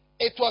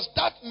 It was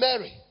that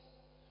Mary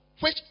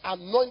which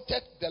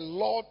anointed the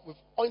Lord with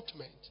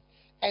ointment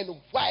and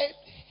wiped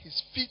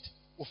his feet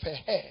with her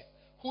hair,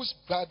 whose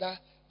brother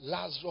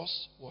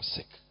Lazarus was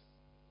sick.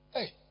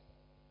 Hey,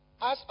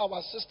 ask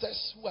our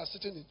sisters who are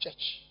sitting in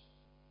church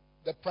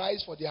the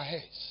price for their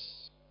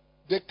hairs.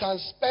 They can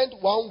spend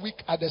 1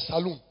 week at the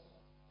salon.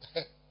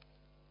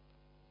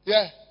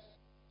 Yeah.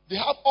 They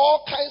have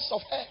all kinds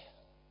of hair.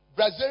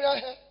 Brazilian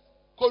hair,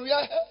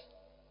 Korean hair,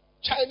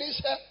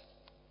 Chinese hair.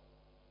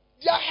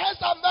 Their hairs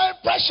are very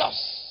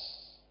precious.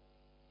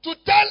 To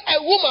tell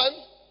a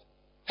woman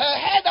her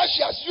hair that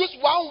she has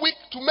used 1 week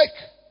to make,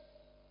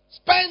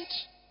 spent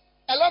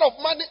a lot of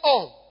money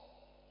on,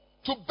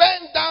 to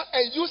bend down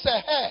and use her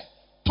hair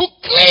to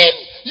clean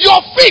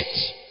your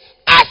feet.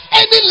 Ask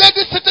any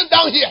lady sitting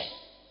down here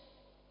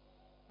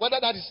whether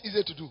that is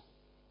easy to do.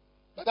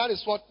 But that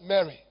is what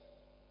Mary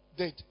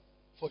did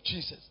for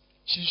Jesus.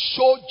 She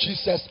showed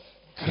Jesus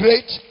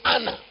great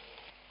honor.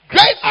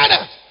 Great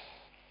honor.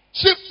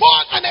 She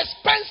poured an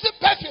expensive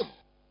perfume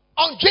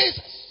on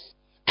Jesus.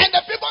 And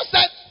the people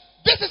said,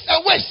 this is a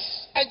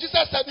waste. And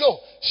Jesus said, no,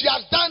 she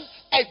has done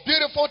a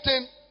beautiful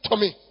thing to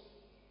me.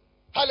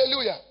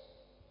 Hallelujah.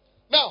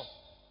 Now,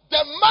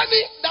 the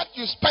money that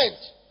you spend,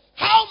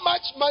 how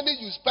much money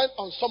you spend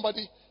on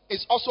somebody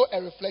is also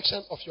a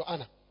reflection of your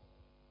honor.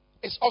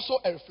 It's also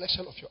a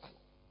reflection of your honor.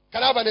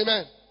 Can I have an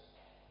amen?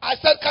 I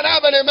said, can I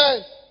have an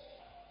amen?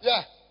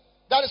 Yeah.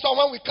 That is why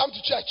when we come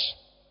to church,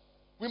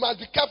 we must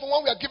be careful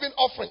when we are giving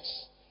offerings.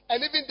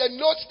 And even the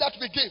notes that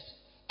we give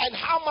and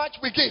how much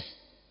we give.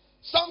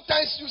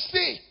 Sometimes you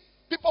see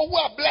people who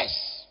are blessed.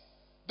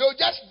 They'll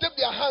just dip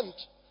their hand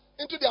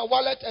into their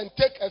wallet and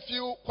take a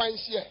few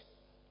coins here.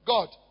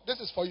 God, this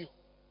is for you.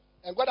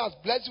 And God has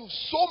blessed you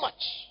so much.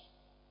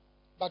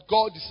 But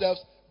God deserves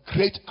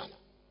great honor.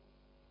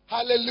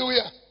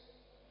 Hallelujah.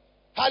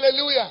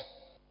 Hallelujah.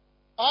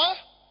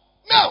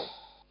 Now,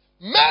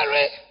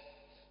 Mary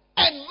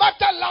and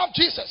Martha loved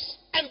Jesus.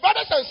 And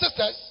brothers and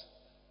sisters,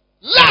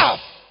 love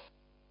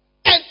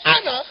and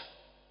honor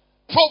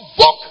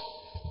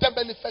provoke the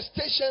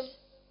manifestation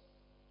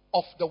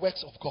of the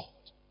works of God.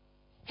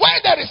 Where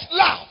there is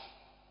love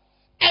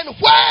and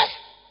where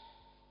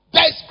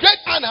there is great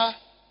honor,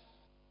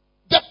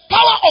 the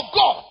power of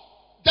God,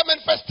 the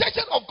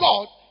manifestation of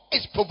God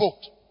is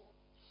provoked.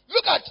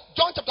 Look at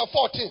John chapter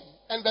 14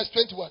 and verse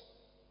 21.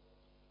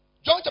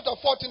 John chapter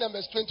 14 and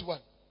verse 21.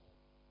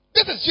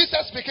 This is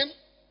Jesus speaking.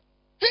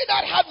 He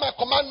that had my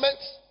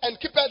commandments and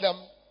keepeth them,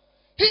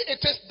 he it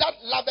is that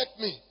loveth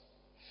me.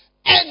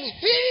 And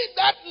he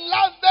that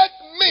loveth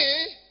me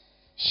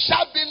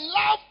shall be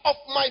loved of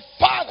my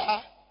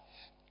Father,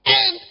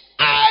 and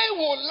I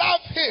will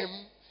love him,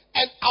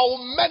 and I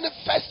will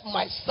manifest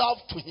myself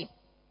to him.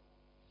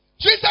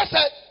 Jesus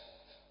said,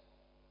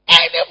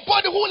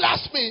 anybody who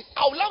loves me,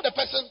 I will love the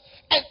person,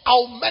 and I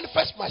will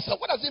manifest myself.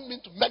 What does it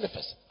mean to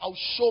manifest? I will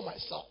show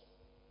myself.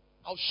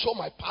 I will show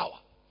my power.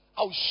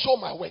 I will show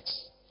my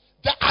works.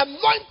 The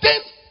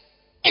anointing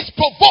is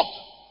provoked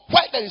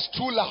where there is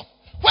true love.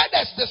 Where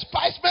there is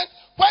despisement,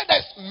 where there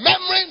is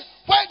murmuring,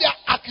 where there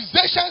are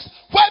accusations,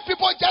 where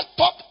people just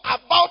talk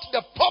about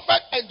the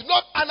prophet and do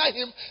not honor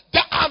him,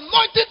 the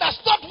anointing does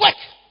not work.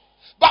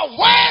 But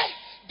where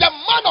the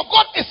man of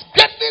God is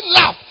greatly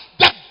loved,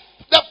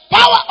 the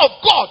power of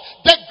God,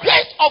 the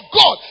grace of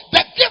God,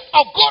 the gift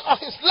of God on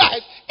his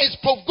life is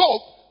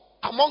provoked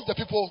among the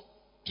people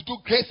to do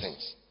great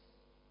things,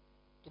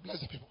 to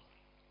bless the people.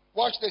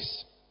 Watch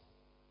this.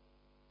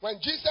 When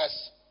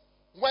Jesus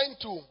went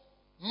to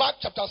Mark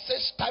chapter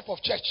 6 type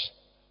of church,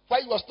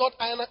 where he was not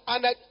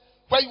honored,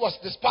 where he was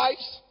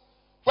despised,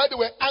 where they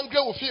were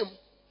angry with him,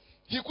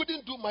 he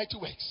couldn't do mighty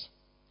works.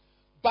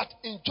 But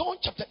in John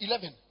chapter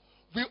 11,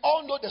 we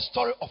all know the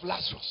story of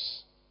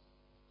Lazarus.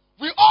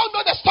 We all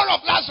know the story of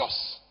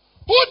Lazarus,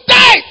 who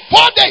died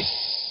 4 days.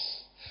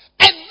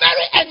 And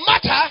Mary and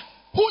Martha,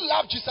 who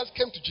loved Jesus,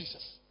 came to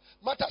Jesus.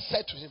 Martha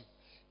said to him,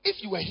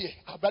 if you were here,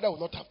 our brother would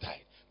not have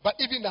died. But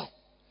even now,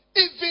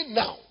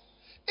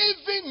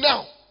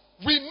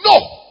 we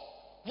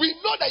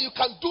know that you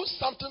can do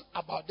something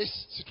about this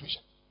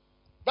situation.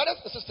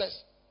 Brothers and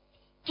sisters,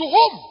 to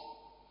whom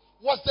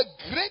was the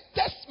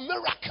greatest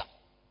miracle?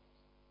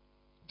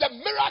 The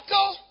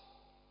miracle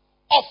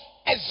of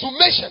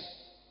exhumation,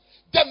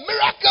 the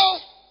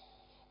miracle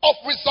of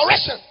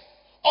resurrection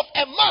of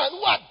a man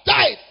who had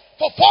died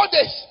for 4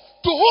 days.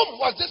 To whom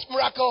was this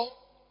miracle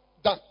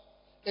done?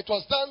 It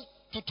was done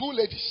to two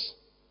ladies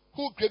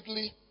who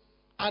greatly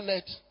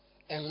honored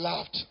and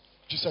loved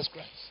Jesus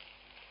Christ.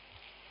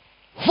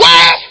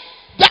 Where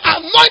the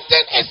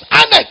anointing is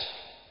honored,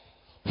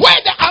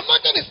 where the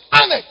anointing is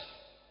honored,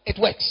 it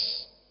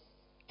works.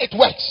 It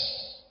works.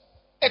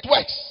 It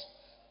works.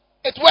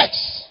 It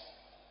works.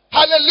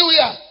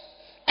 Hallelujah.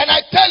 And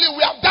I tell you,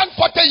 we have done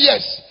 40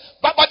 years.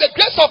 But by the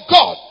grace of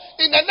God,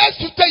 in the next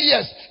 50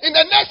 years, in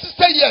the next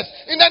 60 years,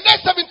 in the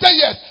next 70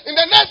 years, in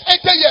the next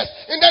 80 years,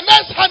 in the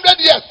next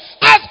 100 years,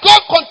 as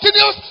God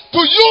continues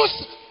to use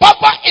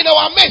Papa in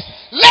our midst,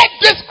 let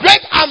this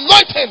great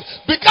anointing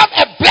become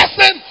a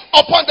blessing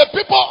upon the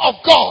people of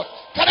God.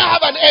 Can I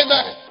have an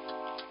amen?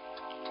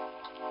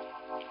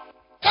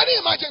 Can you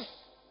imagine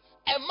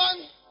a man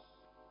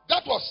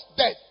that was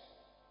dead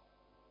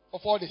for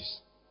 4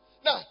 days?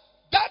 Now,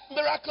 that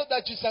miracle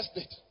that Jesus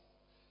did,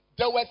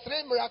 there were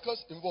 3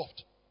 miracles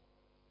involved.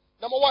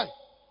 Number 1,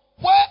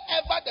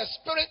 wherever the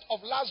spirit of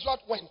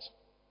Lazarus went,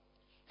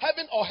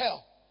 heaven or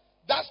hell,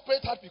 that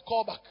spirit had to be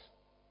called back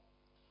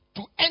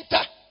to enter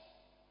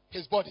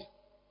his body.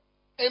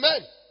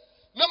 Amen.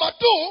 Number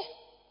two,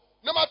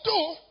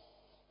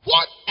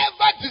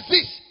 whatever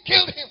disease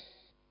killed him,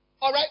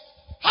 all right,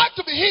 had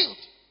to be healed.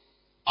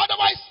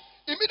 Otherwise,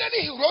 immediately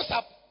he rose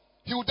up,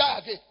 he would die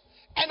again.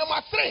 And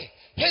number 3,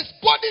 his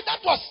body that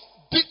was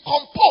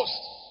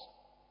decomposed,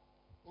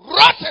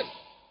 rotten,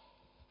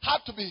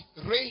 had to be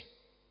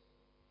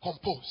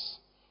recomposed.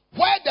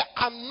 Where the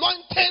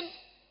anointing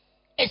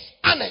is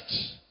honored,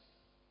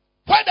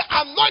 where the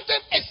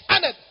anointing is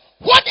honored,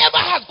 whatever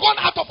has gone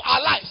out of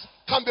our lives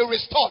can be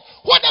restored.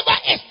 Whatever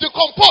is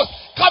decomposed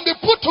can be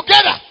put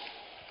together.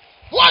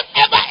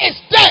 Whatever is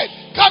dead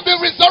can be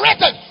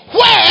resurrected.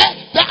 Where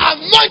the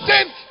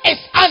anointing is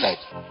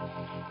honored.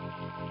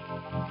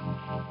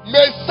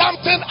 May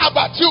something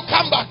about you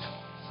come back.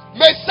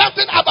 May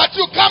something about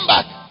you come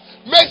back.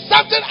 May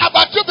something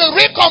about you be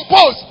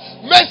recomposed.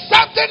 May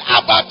something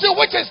about you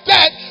which is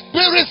dead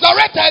be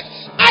resurrected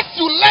as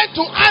you learn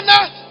to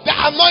honor the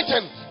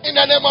anointing in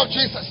the name of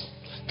Jesus.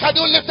 Can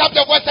you lift up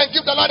your voice and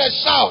give the Lord a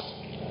shout?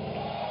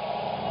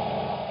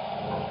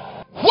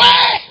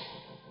 Where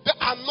the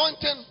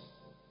anointing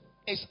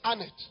is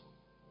honored,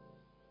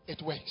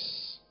 it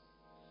works.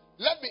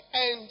 Let me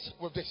end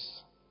with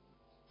this.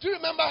 Do you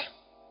remember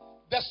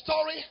the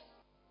story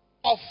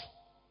of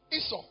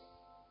Esau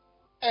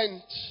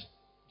and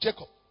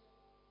Jacob?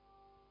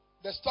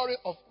 The story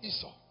of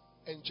Esau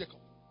and Jacob.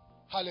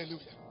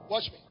 Hallelujah.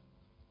 Watch me.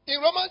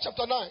 In Romans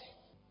chapter 9,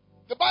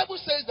 the Bible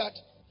says that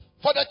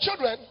for the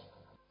children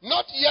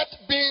not yet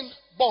being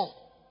born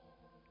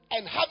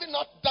and having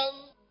not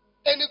done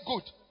any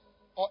good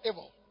or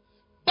evil,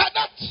 but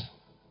that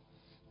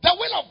the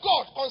will of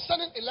God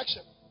concerning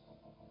election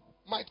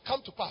might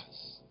come to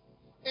pass.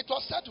 It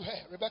was said to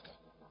her, Rebekah,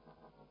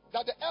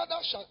 that the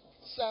elder shall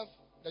serve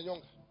the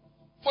younger.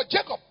 For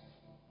Jacob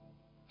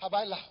have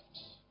I loved,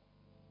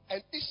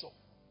 and Esau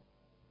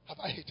have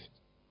I hated.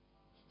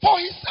 For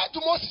he said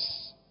to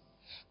Moses,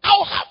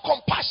 I'll have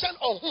compassion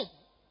on whom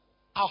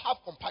I'll have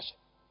compassion,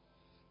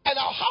 and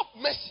I'll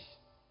have mercy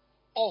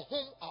on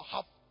whom I'll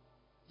have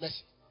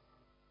mercy.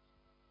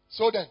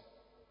 So then,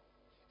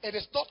 it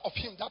is not of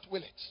him that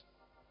will it,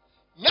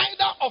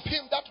 neither of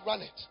him that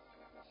runneth,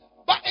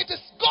 but it is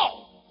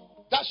God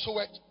that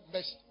showeth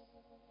mercy.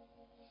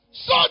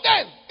 So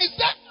then, is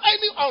there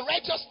any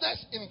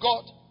unrighteousness in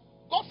God?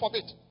 God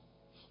forbid.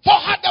 For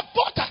had the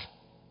potter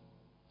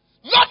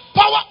not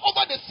power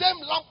over the same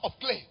lump of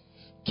clay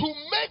to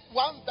make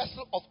one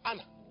vessel of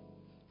honor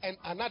and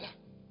another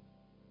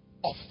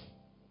of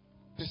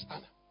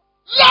dishonor?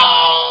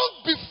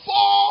 Long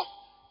before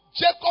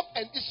Jacob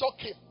and Esau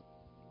came,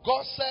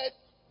 God said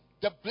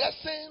the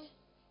blessing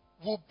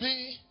will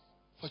be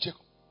for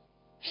Jacob.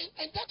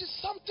 And that is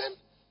something,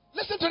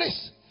 listen to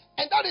this,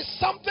 and that is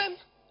something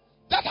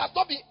that has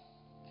not been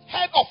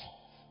heard of,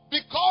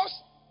 because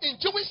in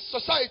Jewish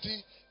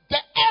society, the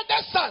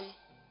elder son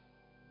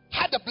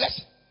had the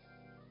blessing,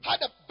 had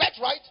the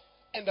birthright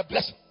and the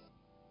blessing.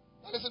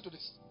 Now listen to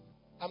this.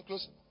 I'm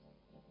closing.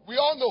 We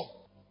all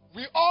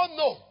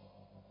know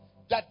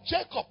that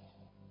Jacob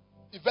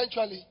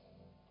eventually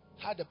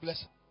had a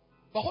blessing.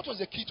 But what was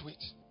the key to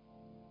it?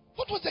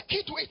 What was the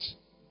key to it?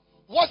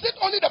 Was it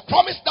only the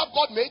promise that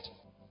God made?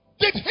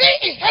 Did he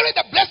inherit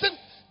the blessing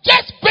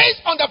just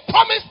based on the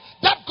promise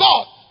that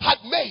God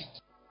had made?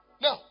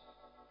 Now,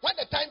 when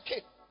the time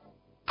came,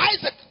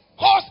 Isaac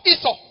calls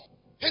Esau,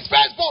 his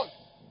firstborn,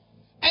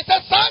 and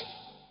said, son,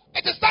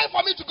 it is time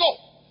for me to go.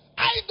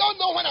 I don't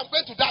know when I'm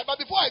going to die, but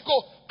before I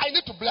go, I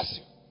need to bless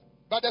you.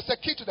 But there's a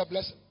key to the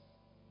blessing.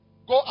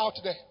 Go out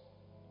there.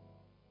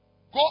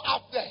 Go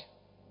out there.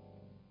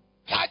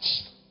 Catch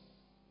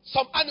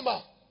some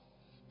animal.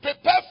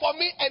 Prepare for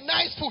me a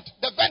nice food,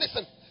 the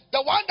venison,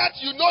 the one that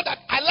you know that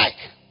I like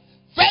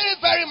very,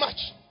 very much.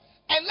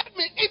 And let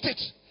me eat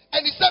it.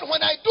 And he said,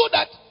 when I do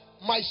that,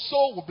 my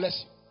soul will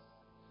bless you.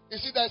 You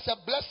see, there's a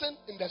blessing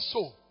in the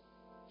soul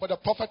for the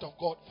prophet of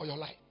God for your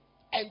life.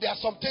 And there are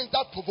some things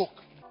that provoke.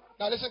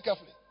 Now listen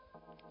carefully.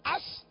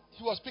 As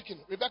he was speaking,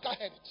 Rebecca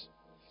heard it.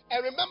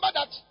 And remember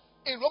that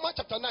in Romans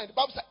chapter 9, the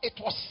Bible said, it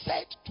was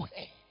said to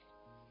her.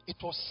 It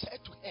was said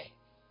to her,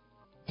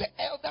 the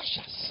elder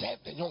shall serve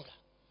the younger.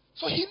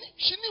 So she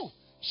knew.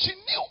 She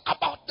knew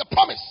about the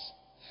promise.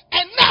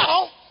 And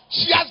now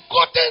she has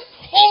gotten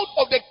hold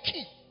of the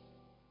key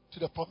to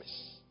the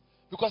promise.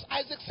 Because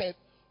Isaac said,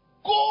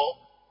 go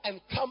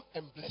and come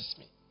and bless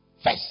me.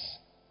 First,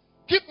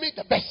 give me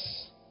the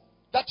best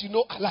that you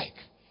know I like,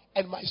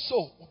 and my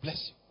soul will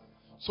bless you.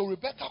 So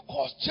Rebecca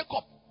calls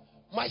Jacob,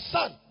 my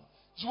son,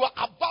 you are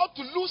about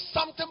to lose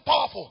something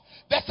powerful.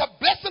 There's a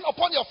blessing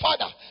upon your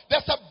father.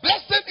 There's a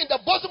blessing in the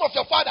bosom of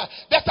your father.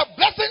 There's a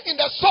blessing in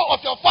the soul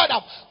of your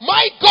father.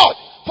 My God,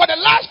 for the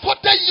last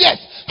 40 years,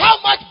 how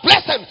much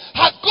blessing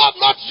has God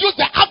not used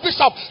the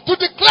Archbishop to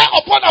declare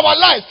upon our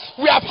lives?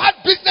 We have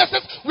had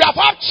businesses, we have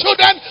had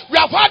children, we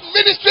have had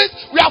ministries,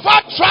 we have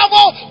had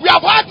travel, we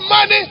have had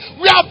money,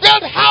 we have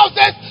built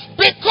houses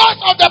because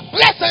of the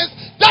blessings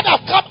that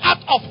have come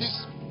out of his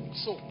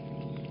soul.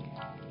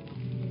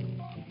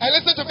 And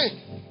listen to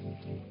me.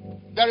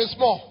 There is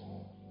more.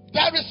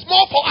 There is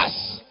more for us.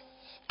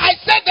 I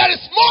said there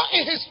is more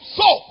in his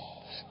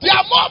soul. There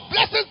are more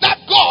blessings that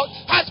God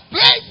has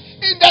placed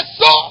in the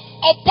soul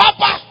of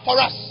Papa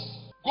for us.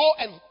 Go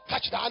and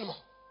catch the animal.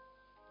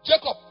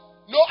 Jacob,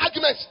 no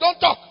arguments. Don't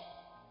talk.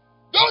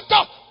 Don't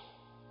talk.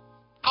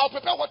 I'll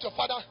prepare what your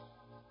father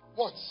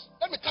wants.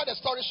 Let me cut the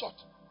story short.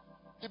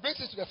 He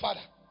brings it to the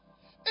father.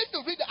 If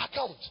you read the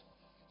account,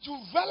 you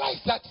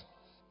realize that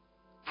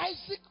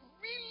Isaac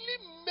really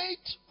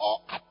made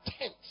all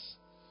attempts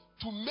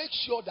to make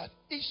sure that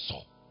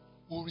Esau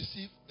will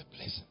receive the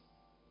blessing.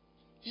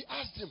 He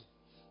asked him,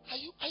 are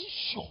you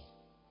sure?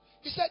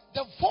 He said,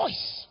 the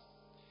voice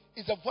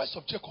is the voice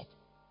of Jacob,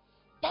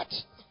 but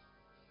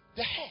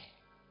the hair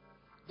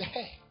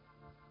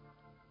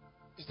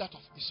is that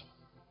of Esau.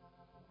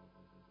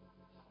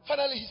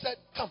 Finally, he said,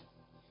 come.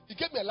 He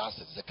gave me a last.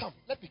 He said, come,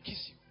 let me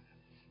kiss you.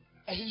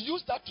 And he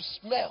used that to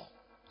smell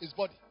his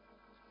body.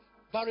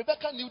 But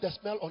Rebecca knew the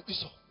smell on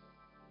Esau.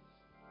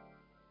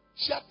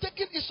 She had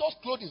taken Esau's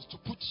clothing to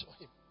put on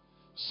him.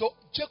 So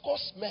Jacob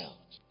smelled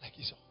like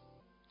Esau.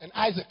 And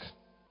Isaac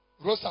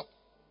rose up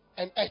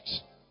and ate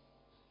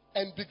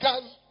and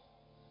began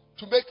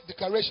to make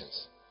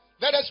declarations.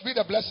 Let us read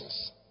the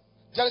blessings.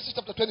 Genesis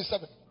chapter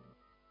 27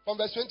 from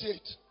verse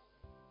 28.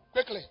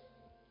 Quickly.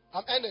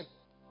 I'm ending.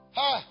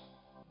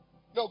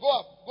 No, go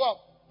up.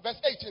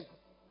 Verse 18.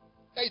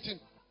 18.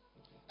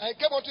 And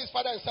he came unto his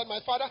father and said, my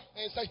father.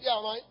 And he said, here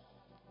am I.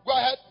 Go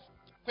ahead.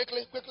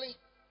 Quickly.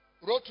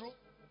 Roll through.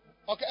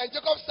 Okay, and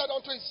Jacob said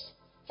unto his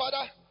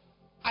father,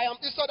 I am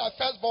Esau thy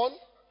firstborn.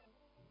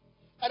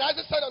 And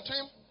Isaac said unto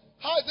him,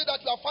 how is it that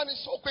you are finding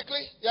so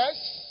quickly? Yes.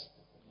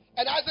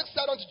 And Isaac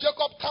said unto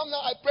Jacob, come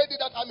now, I pray thee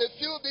that I may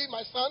feel thee,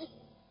 my son.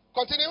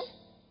 Continue.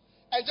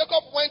 And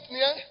Jacob went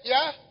near,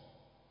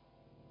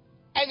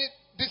 and it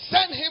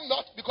discerned him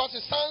not, because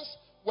his sons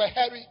were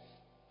hairy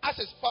as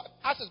his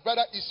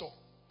brother Esau.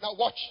 Now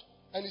watch.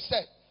 And he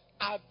said,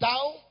 art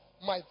thou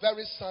my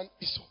very son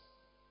Esau?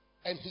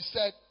 And he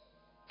said,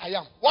 I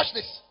am. Watch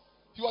this.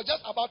 He was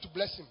just about to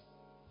bless him.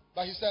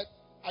 But he said,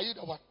 are you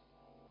the one?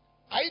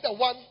 Are you the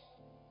one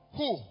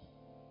who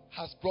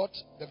has brought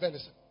the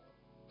venison?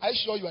 Are you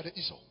sure you are the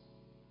Esau?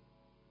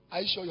 Are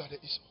you sure you are the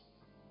Esau?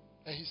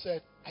 And he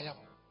said, I am.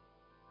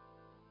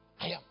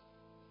 I am.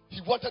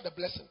 He wanted the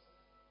blessing.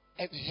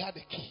 And he had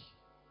the key.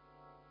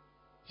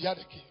 He had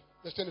the key.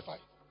 Verse 25.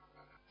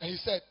 And he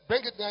said,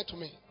 bring it nigh to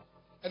me.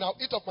 And I'll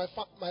eat of my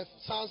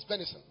son's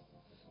venison,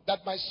 that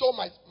my soul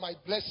might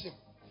bless him.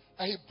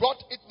 And he brought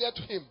it near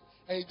to him.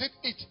 And he did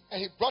eat. And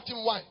he brought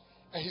him wine.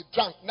 And he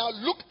drank. Now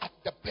look at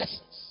the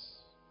blessings.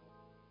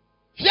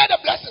 Hear the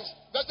blessings.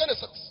 Verse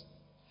 26.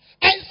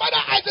 And his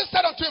father Isaac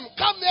said unto him,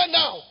 come near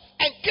now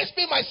and kiss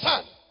me, my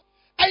son.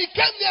 And he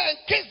came near and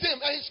kissed him.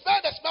 And he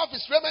smelled the smell of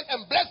his raiment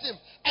and blessed him.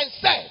 And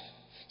said,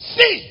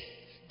 see,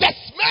 the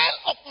smell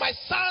of my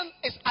son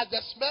is as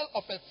the smell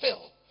of a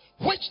field,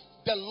 which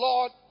the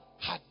Lord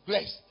had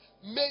blessed.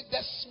 May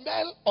the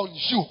smell on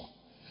you,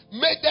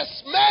 may the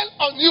smell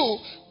on you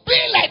be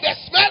like the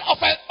smell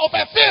of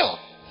a field.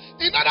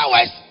 In other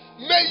words,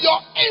 may your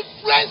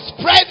influence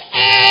spread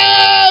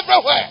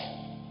everywhere.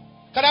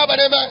 Can I have an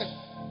amen?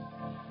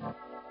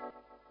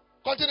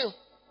 Continue.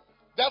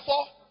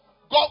 Therefore,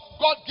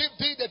 God give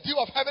thee the dew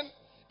of heaven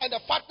and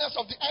the fatness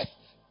of the earth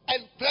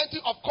and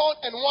plenty of corn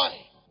and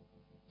wine.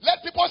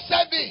 Let people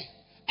serve thee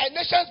and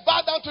nations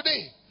bow down to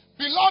thee.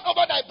 Be Lord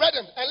over thy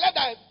brethren, and let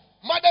thy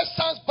mother's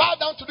sons bow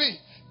down to thee.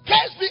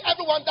 Cursed be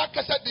everyone that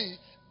curseth thee,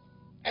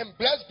 and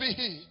blessed be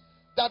he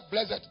that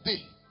blesseth thee.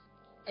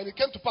 And it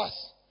came to pass,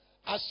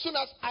 as soon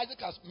as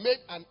Isaac has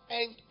made an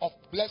end of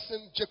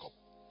blessing Jacob,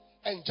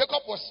 and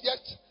Jacob was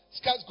yet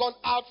scarce gone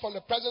out from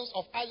the presence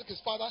of Isaac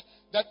his father,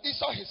 that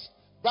Esau his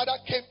brother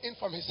came in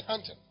from his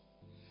hunting.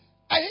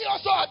 And he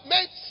also had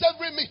made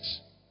savory meat,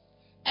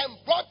 and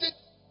brought it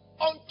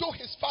unto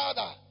his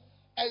father,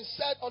 and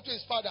said unto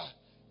his father,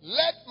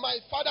 let my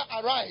father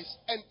arise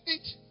and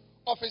eat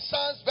of his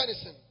son's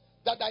venison,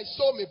 that thy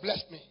soul may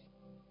bless me.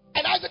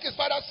 And Isaac his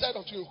father said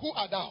unto him, who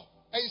art thou?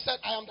 And he said,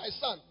 I am thy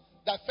son,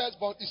 thy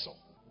firstborn Esau.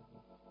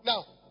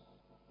 Now,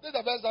 this is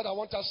the verse that I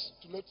want us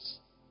to notice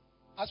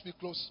as we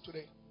close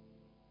today.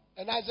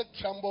 And Isaac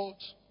trembled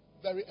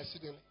very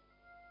exceedingly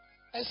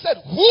and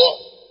said,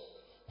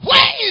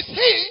 where is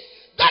he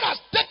that has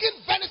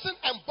taken venison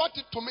and brought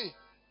it to me?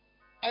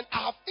 And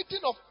I have eaten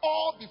of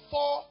all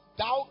before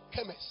thou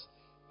camest,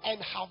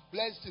 and have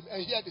blessed him.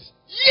 And hear this.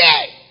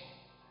 Yea,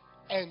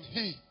 and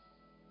he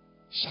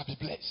shall be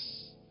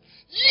blessed.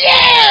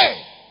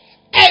 Yea,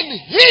 and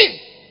he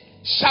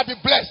shall be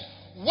blessed.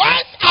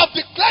 Once I've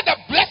declared the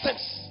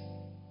blessings,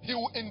 he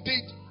will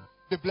indeed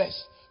be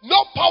blessed.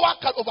 No power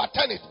can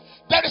overturn it.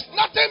 There is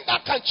nothing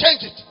that can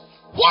change it.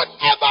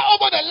 Whatever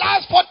over the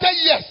last 40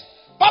 years,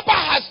 Papa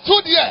has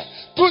stood here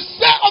to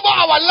say over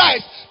our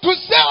lives, to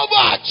say over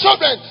our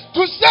children,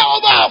 to say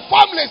over our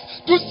families,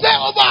 to say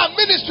over our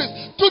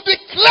ministries, to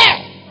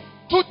declare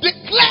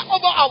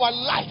over our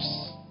lives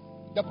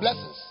the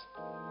blessings.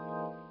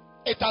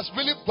 It has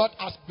really brought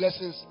us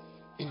blessings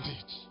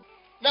indeed.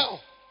 Now,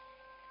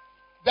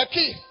 the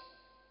key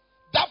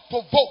that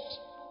provoked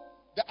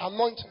the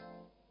anointing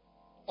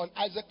on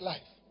Isaac's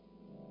life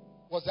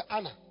was the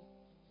honor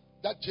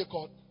that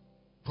Jacob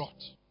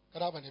brought.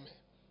 Can I have an amen?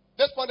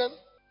 This morning,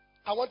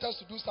 I want us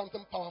to do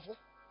something powerful.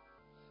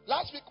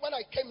 Last week when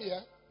I came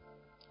here,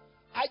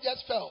 I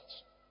just felt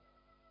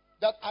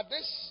that at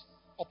this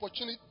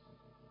opportune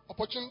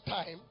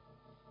time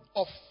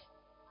of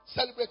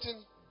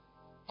celebrating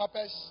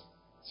Papa's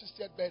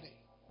 60th birthday,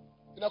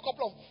 in a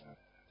couple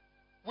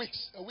of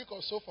weeks, a week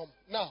or so from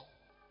now,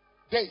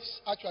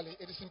 days actually,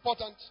 it is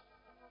important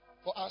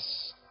for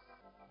us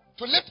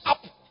to lift up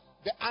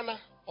the honor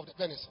of the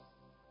venison.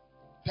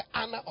 The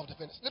honor of the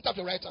venison. Lift up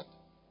your right hand.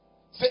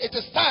 Say, it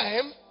is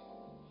time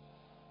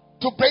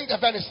to bring the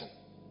venison.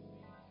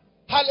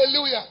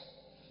 Hallelujah.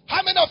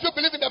 How many of you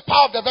believe in the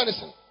power of the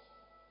venison?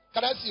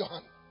 Can I see your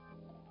hand?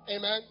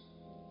 Amen.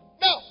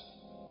 Now,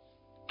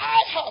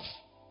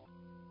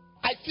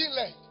 I feel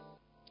led,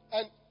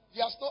 and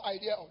he has no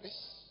idea of this,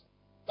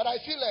 but I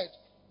feel led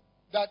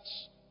that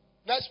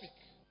next week,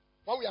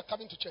 when we are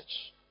coming to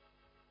church,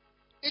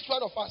 each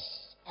one of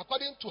us,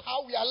 according to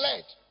how we are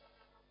led,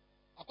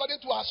 according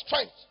to our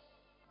strength,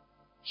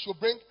 should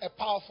bring a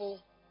powerful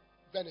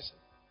venison.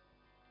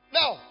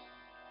 Now,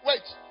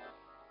 wait.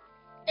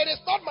 It is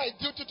not my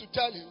duty to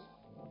tell you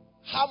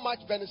how much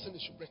venison you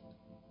should bring.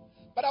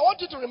 But I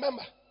want you to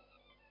remember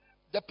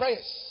the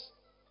prayers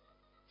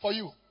for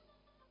you,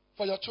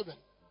 for your children,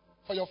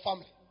 for your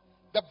family,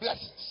 the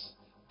blessings,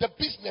 the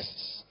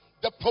businesses,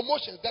 the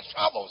promotions, the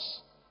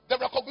travels, the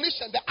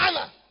recognition, the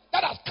honor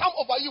that has come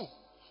over you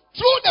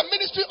through the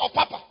ministry of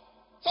Papa.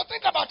 So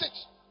think about it.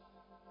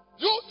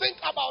 You think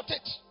about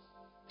it.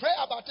 Pray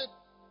about it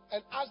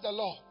and ask the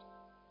Lord,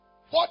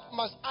 what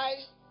must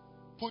I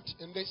put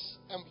in this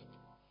envelope?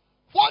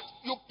 What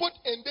you put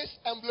in this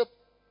envelope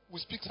will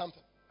speak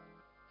something.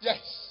 Yes.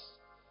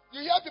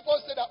 You hear people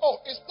say that,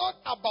 oh, it's not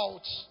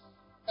about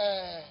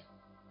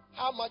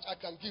how much I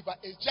can give, but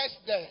it's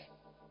just there.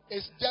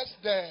 It's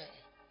just there.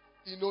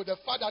 You know, the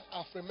fact that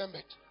I've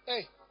remembered.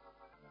 Hey.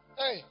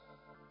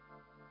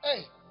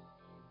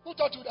 Who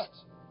taught you that?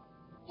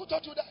 Who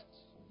taught you that?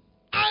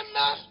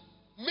 Anna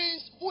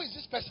means, who is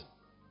this person?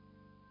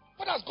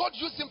 What has God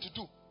used him to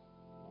do?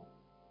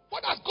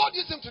 What has God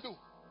used him to do?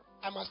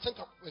 I must think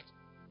of it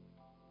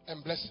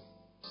and bless him.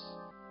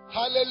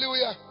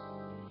 Hallelujah.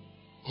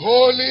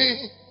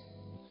 Holy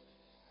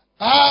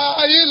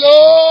are you,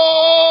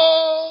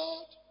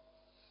 Lord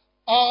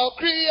of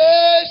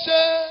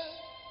creation.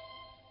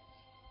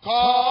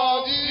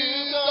 Called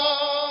you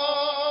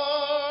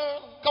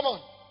God. Come on.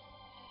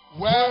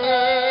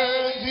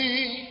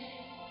 Worthy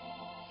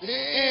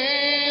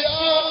is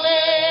your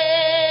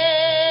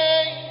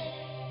name.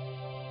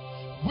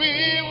 We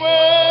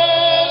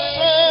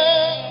worship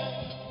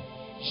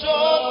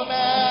your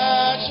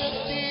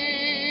majesty.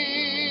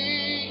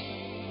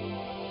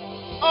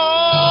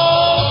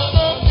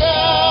 Awesome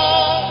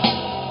God,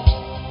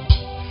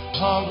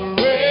 how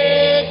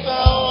great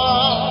thou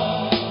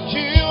art.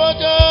 You are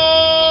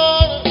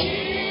God.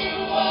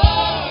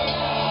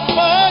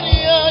 Mighty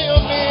are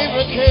your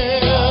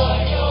miracles.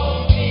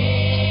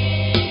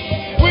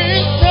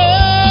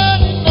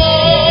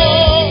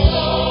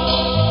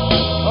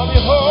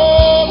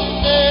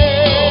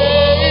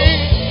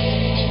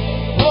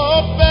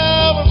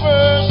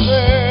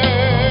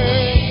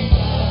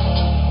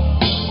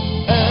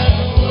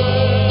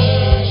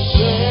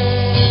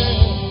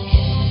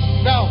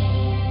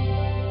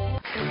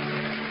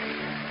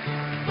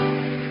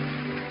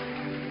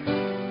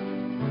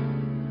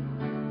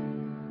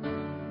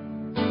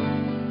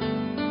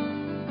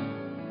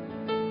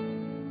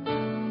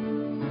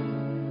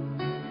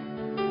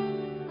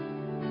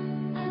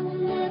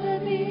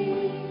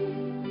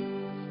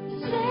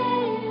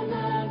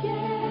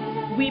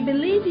 We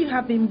believe you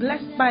have been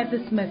blessed by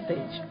this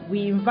message.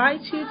 We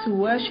invite you to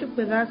worship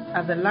with us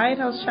at the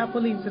Lighthouse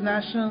Chapel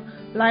International,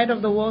 Light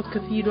of the World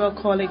Cathedral,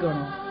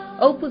 Kolegono,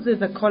 opposite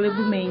the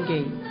Kolebu main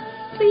gate.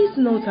 Please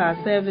note our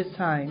service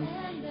times.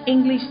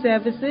 English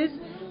services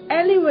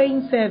Early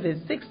rain service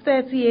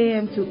 6:30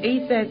 a.m. to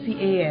 8:30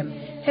 a.m.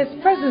 His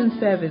presence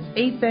service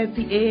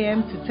 8:30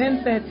 a.m. to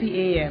 10:30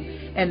 a.m.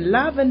 and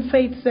Love and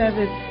Faith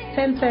service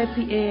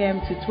 10:30 a.m.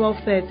 to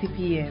 12:30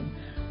 p.m.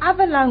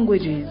 Other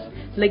languages: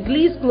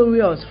 L'Église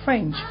Glorieuse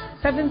French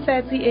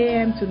 7:30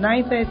 a.m. to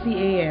 9:30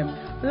 a.m.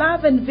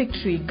 Love and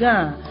Victory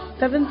Ghana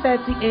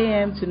 7:30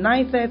 a.m. to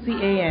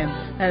 9:30 a.m.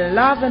 and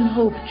Love and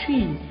Hope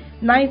Tree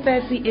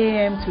 9:30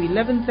 a.m. to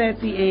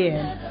 11:30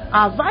 a.m.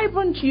 Our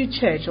Vibrant Youth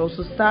Church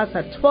also starts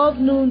at 12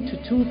 noon to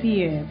 2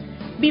 p.m.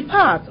 Be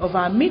part of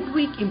our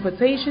midweek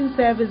impartation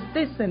service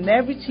this and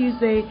every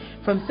Tuesday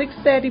from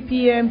 6:30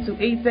 p.m. to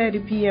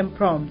 8:30 p.m.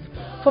 prompt.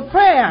 For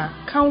prayer,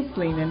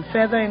 counseling, and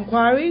further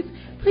inquiries,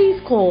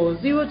 please call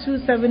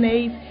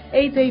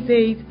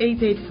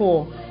 0278-888-884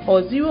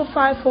 or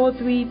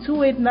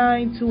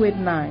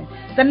 0543-289-289.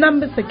 The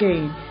numbers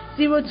again: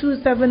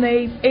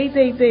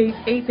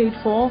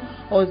 0278-888-884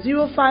 or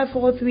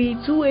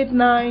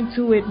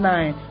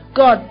 0543-289-289.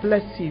 God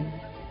bless you.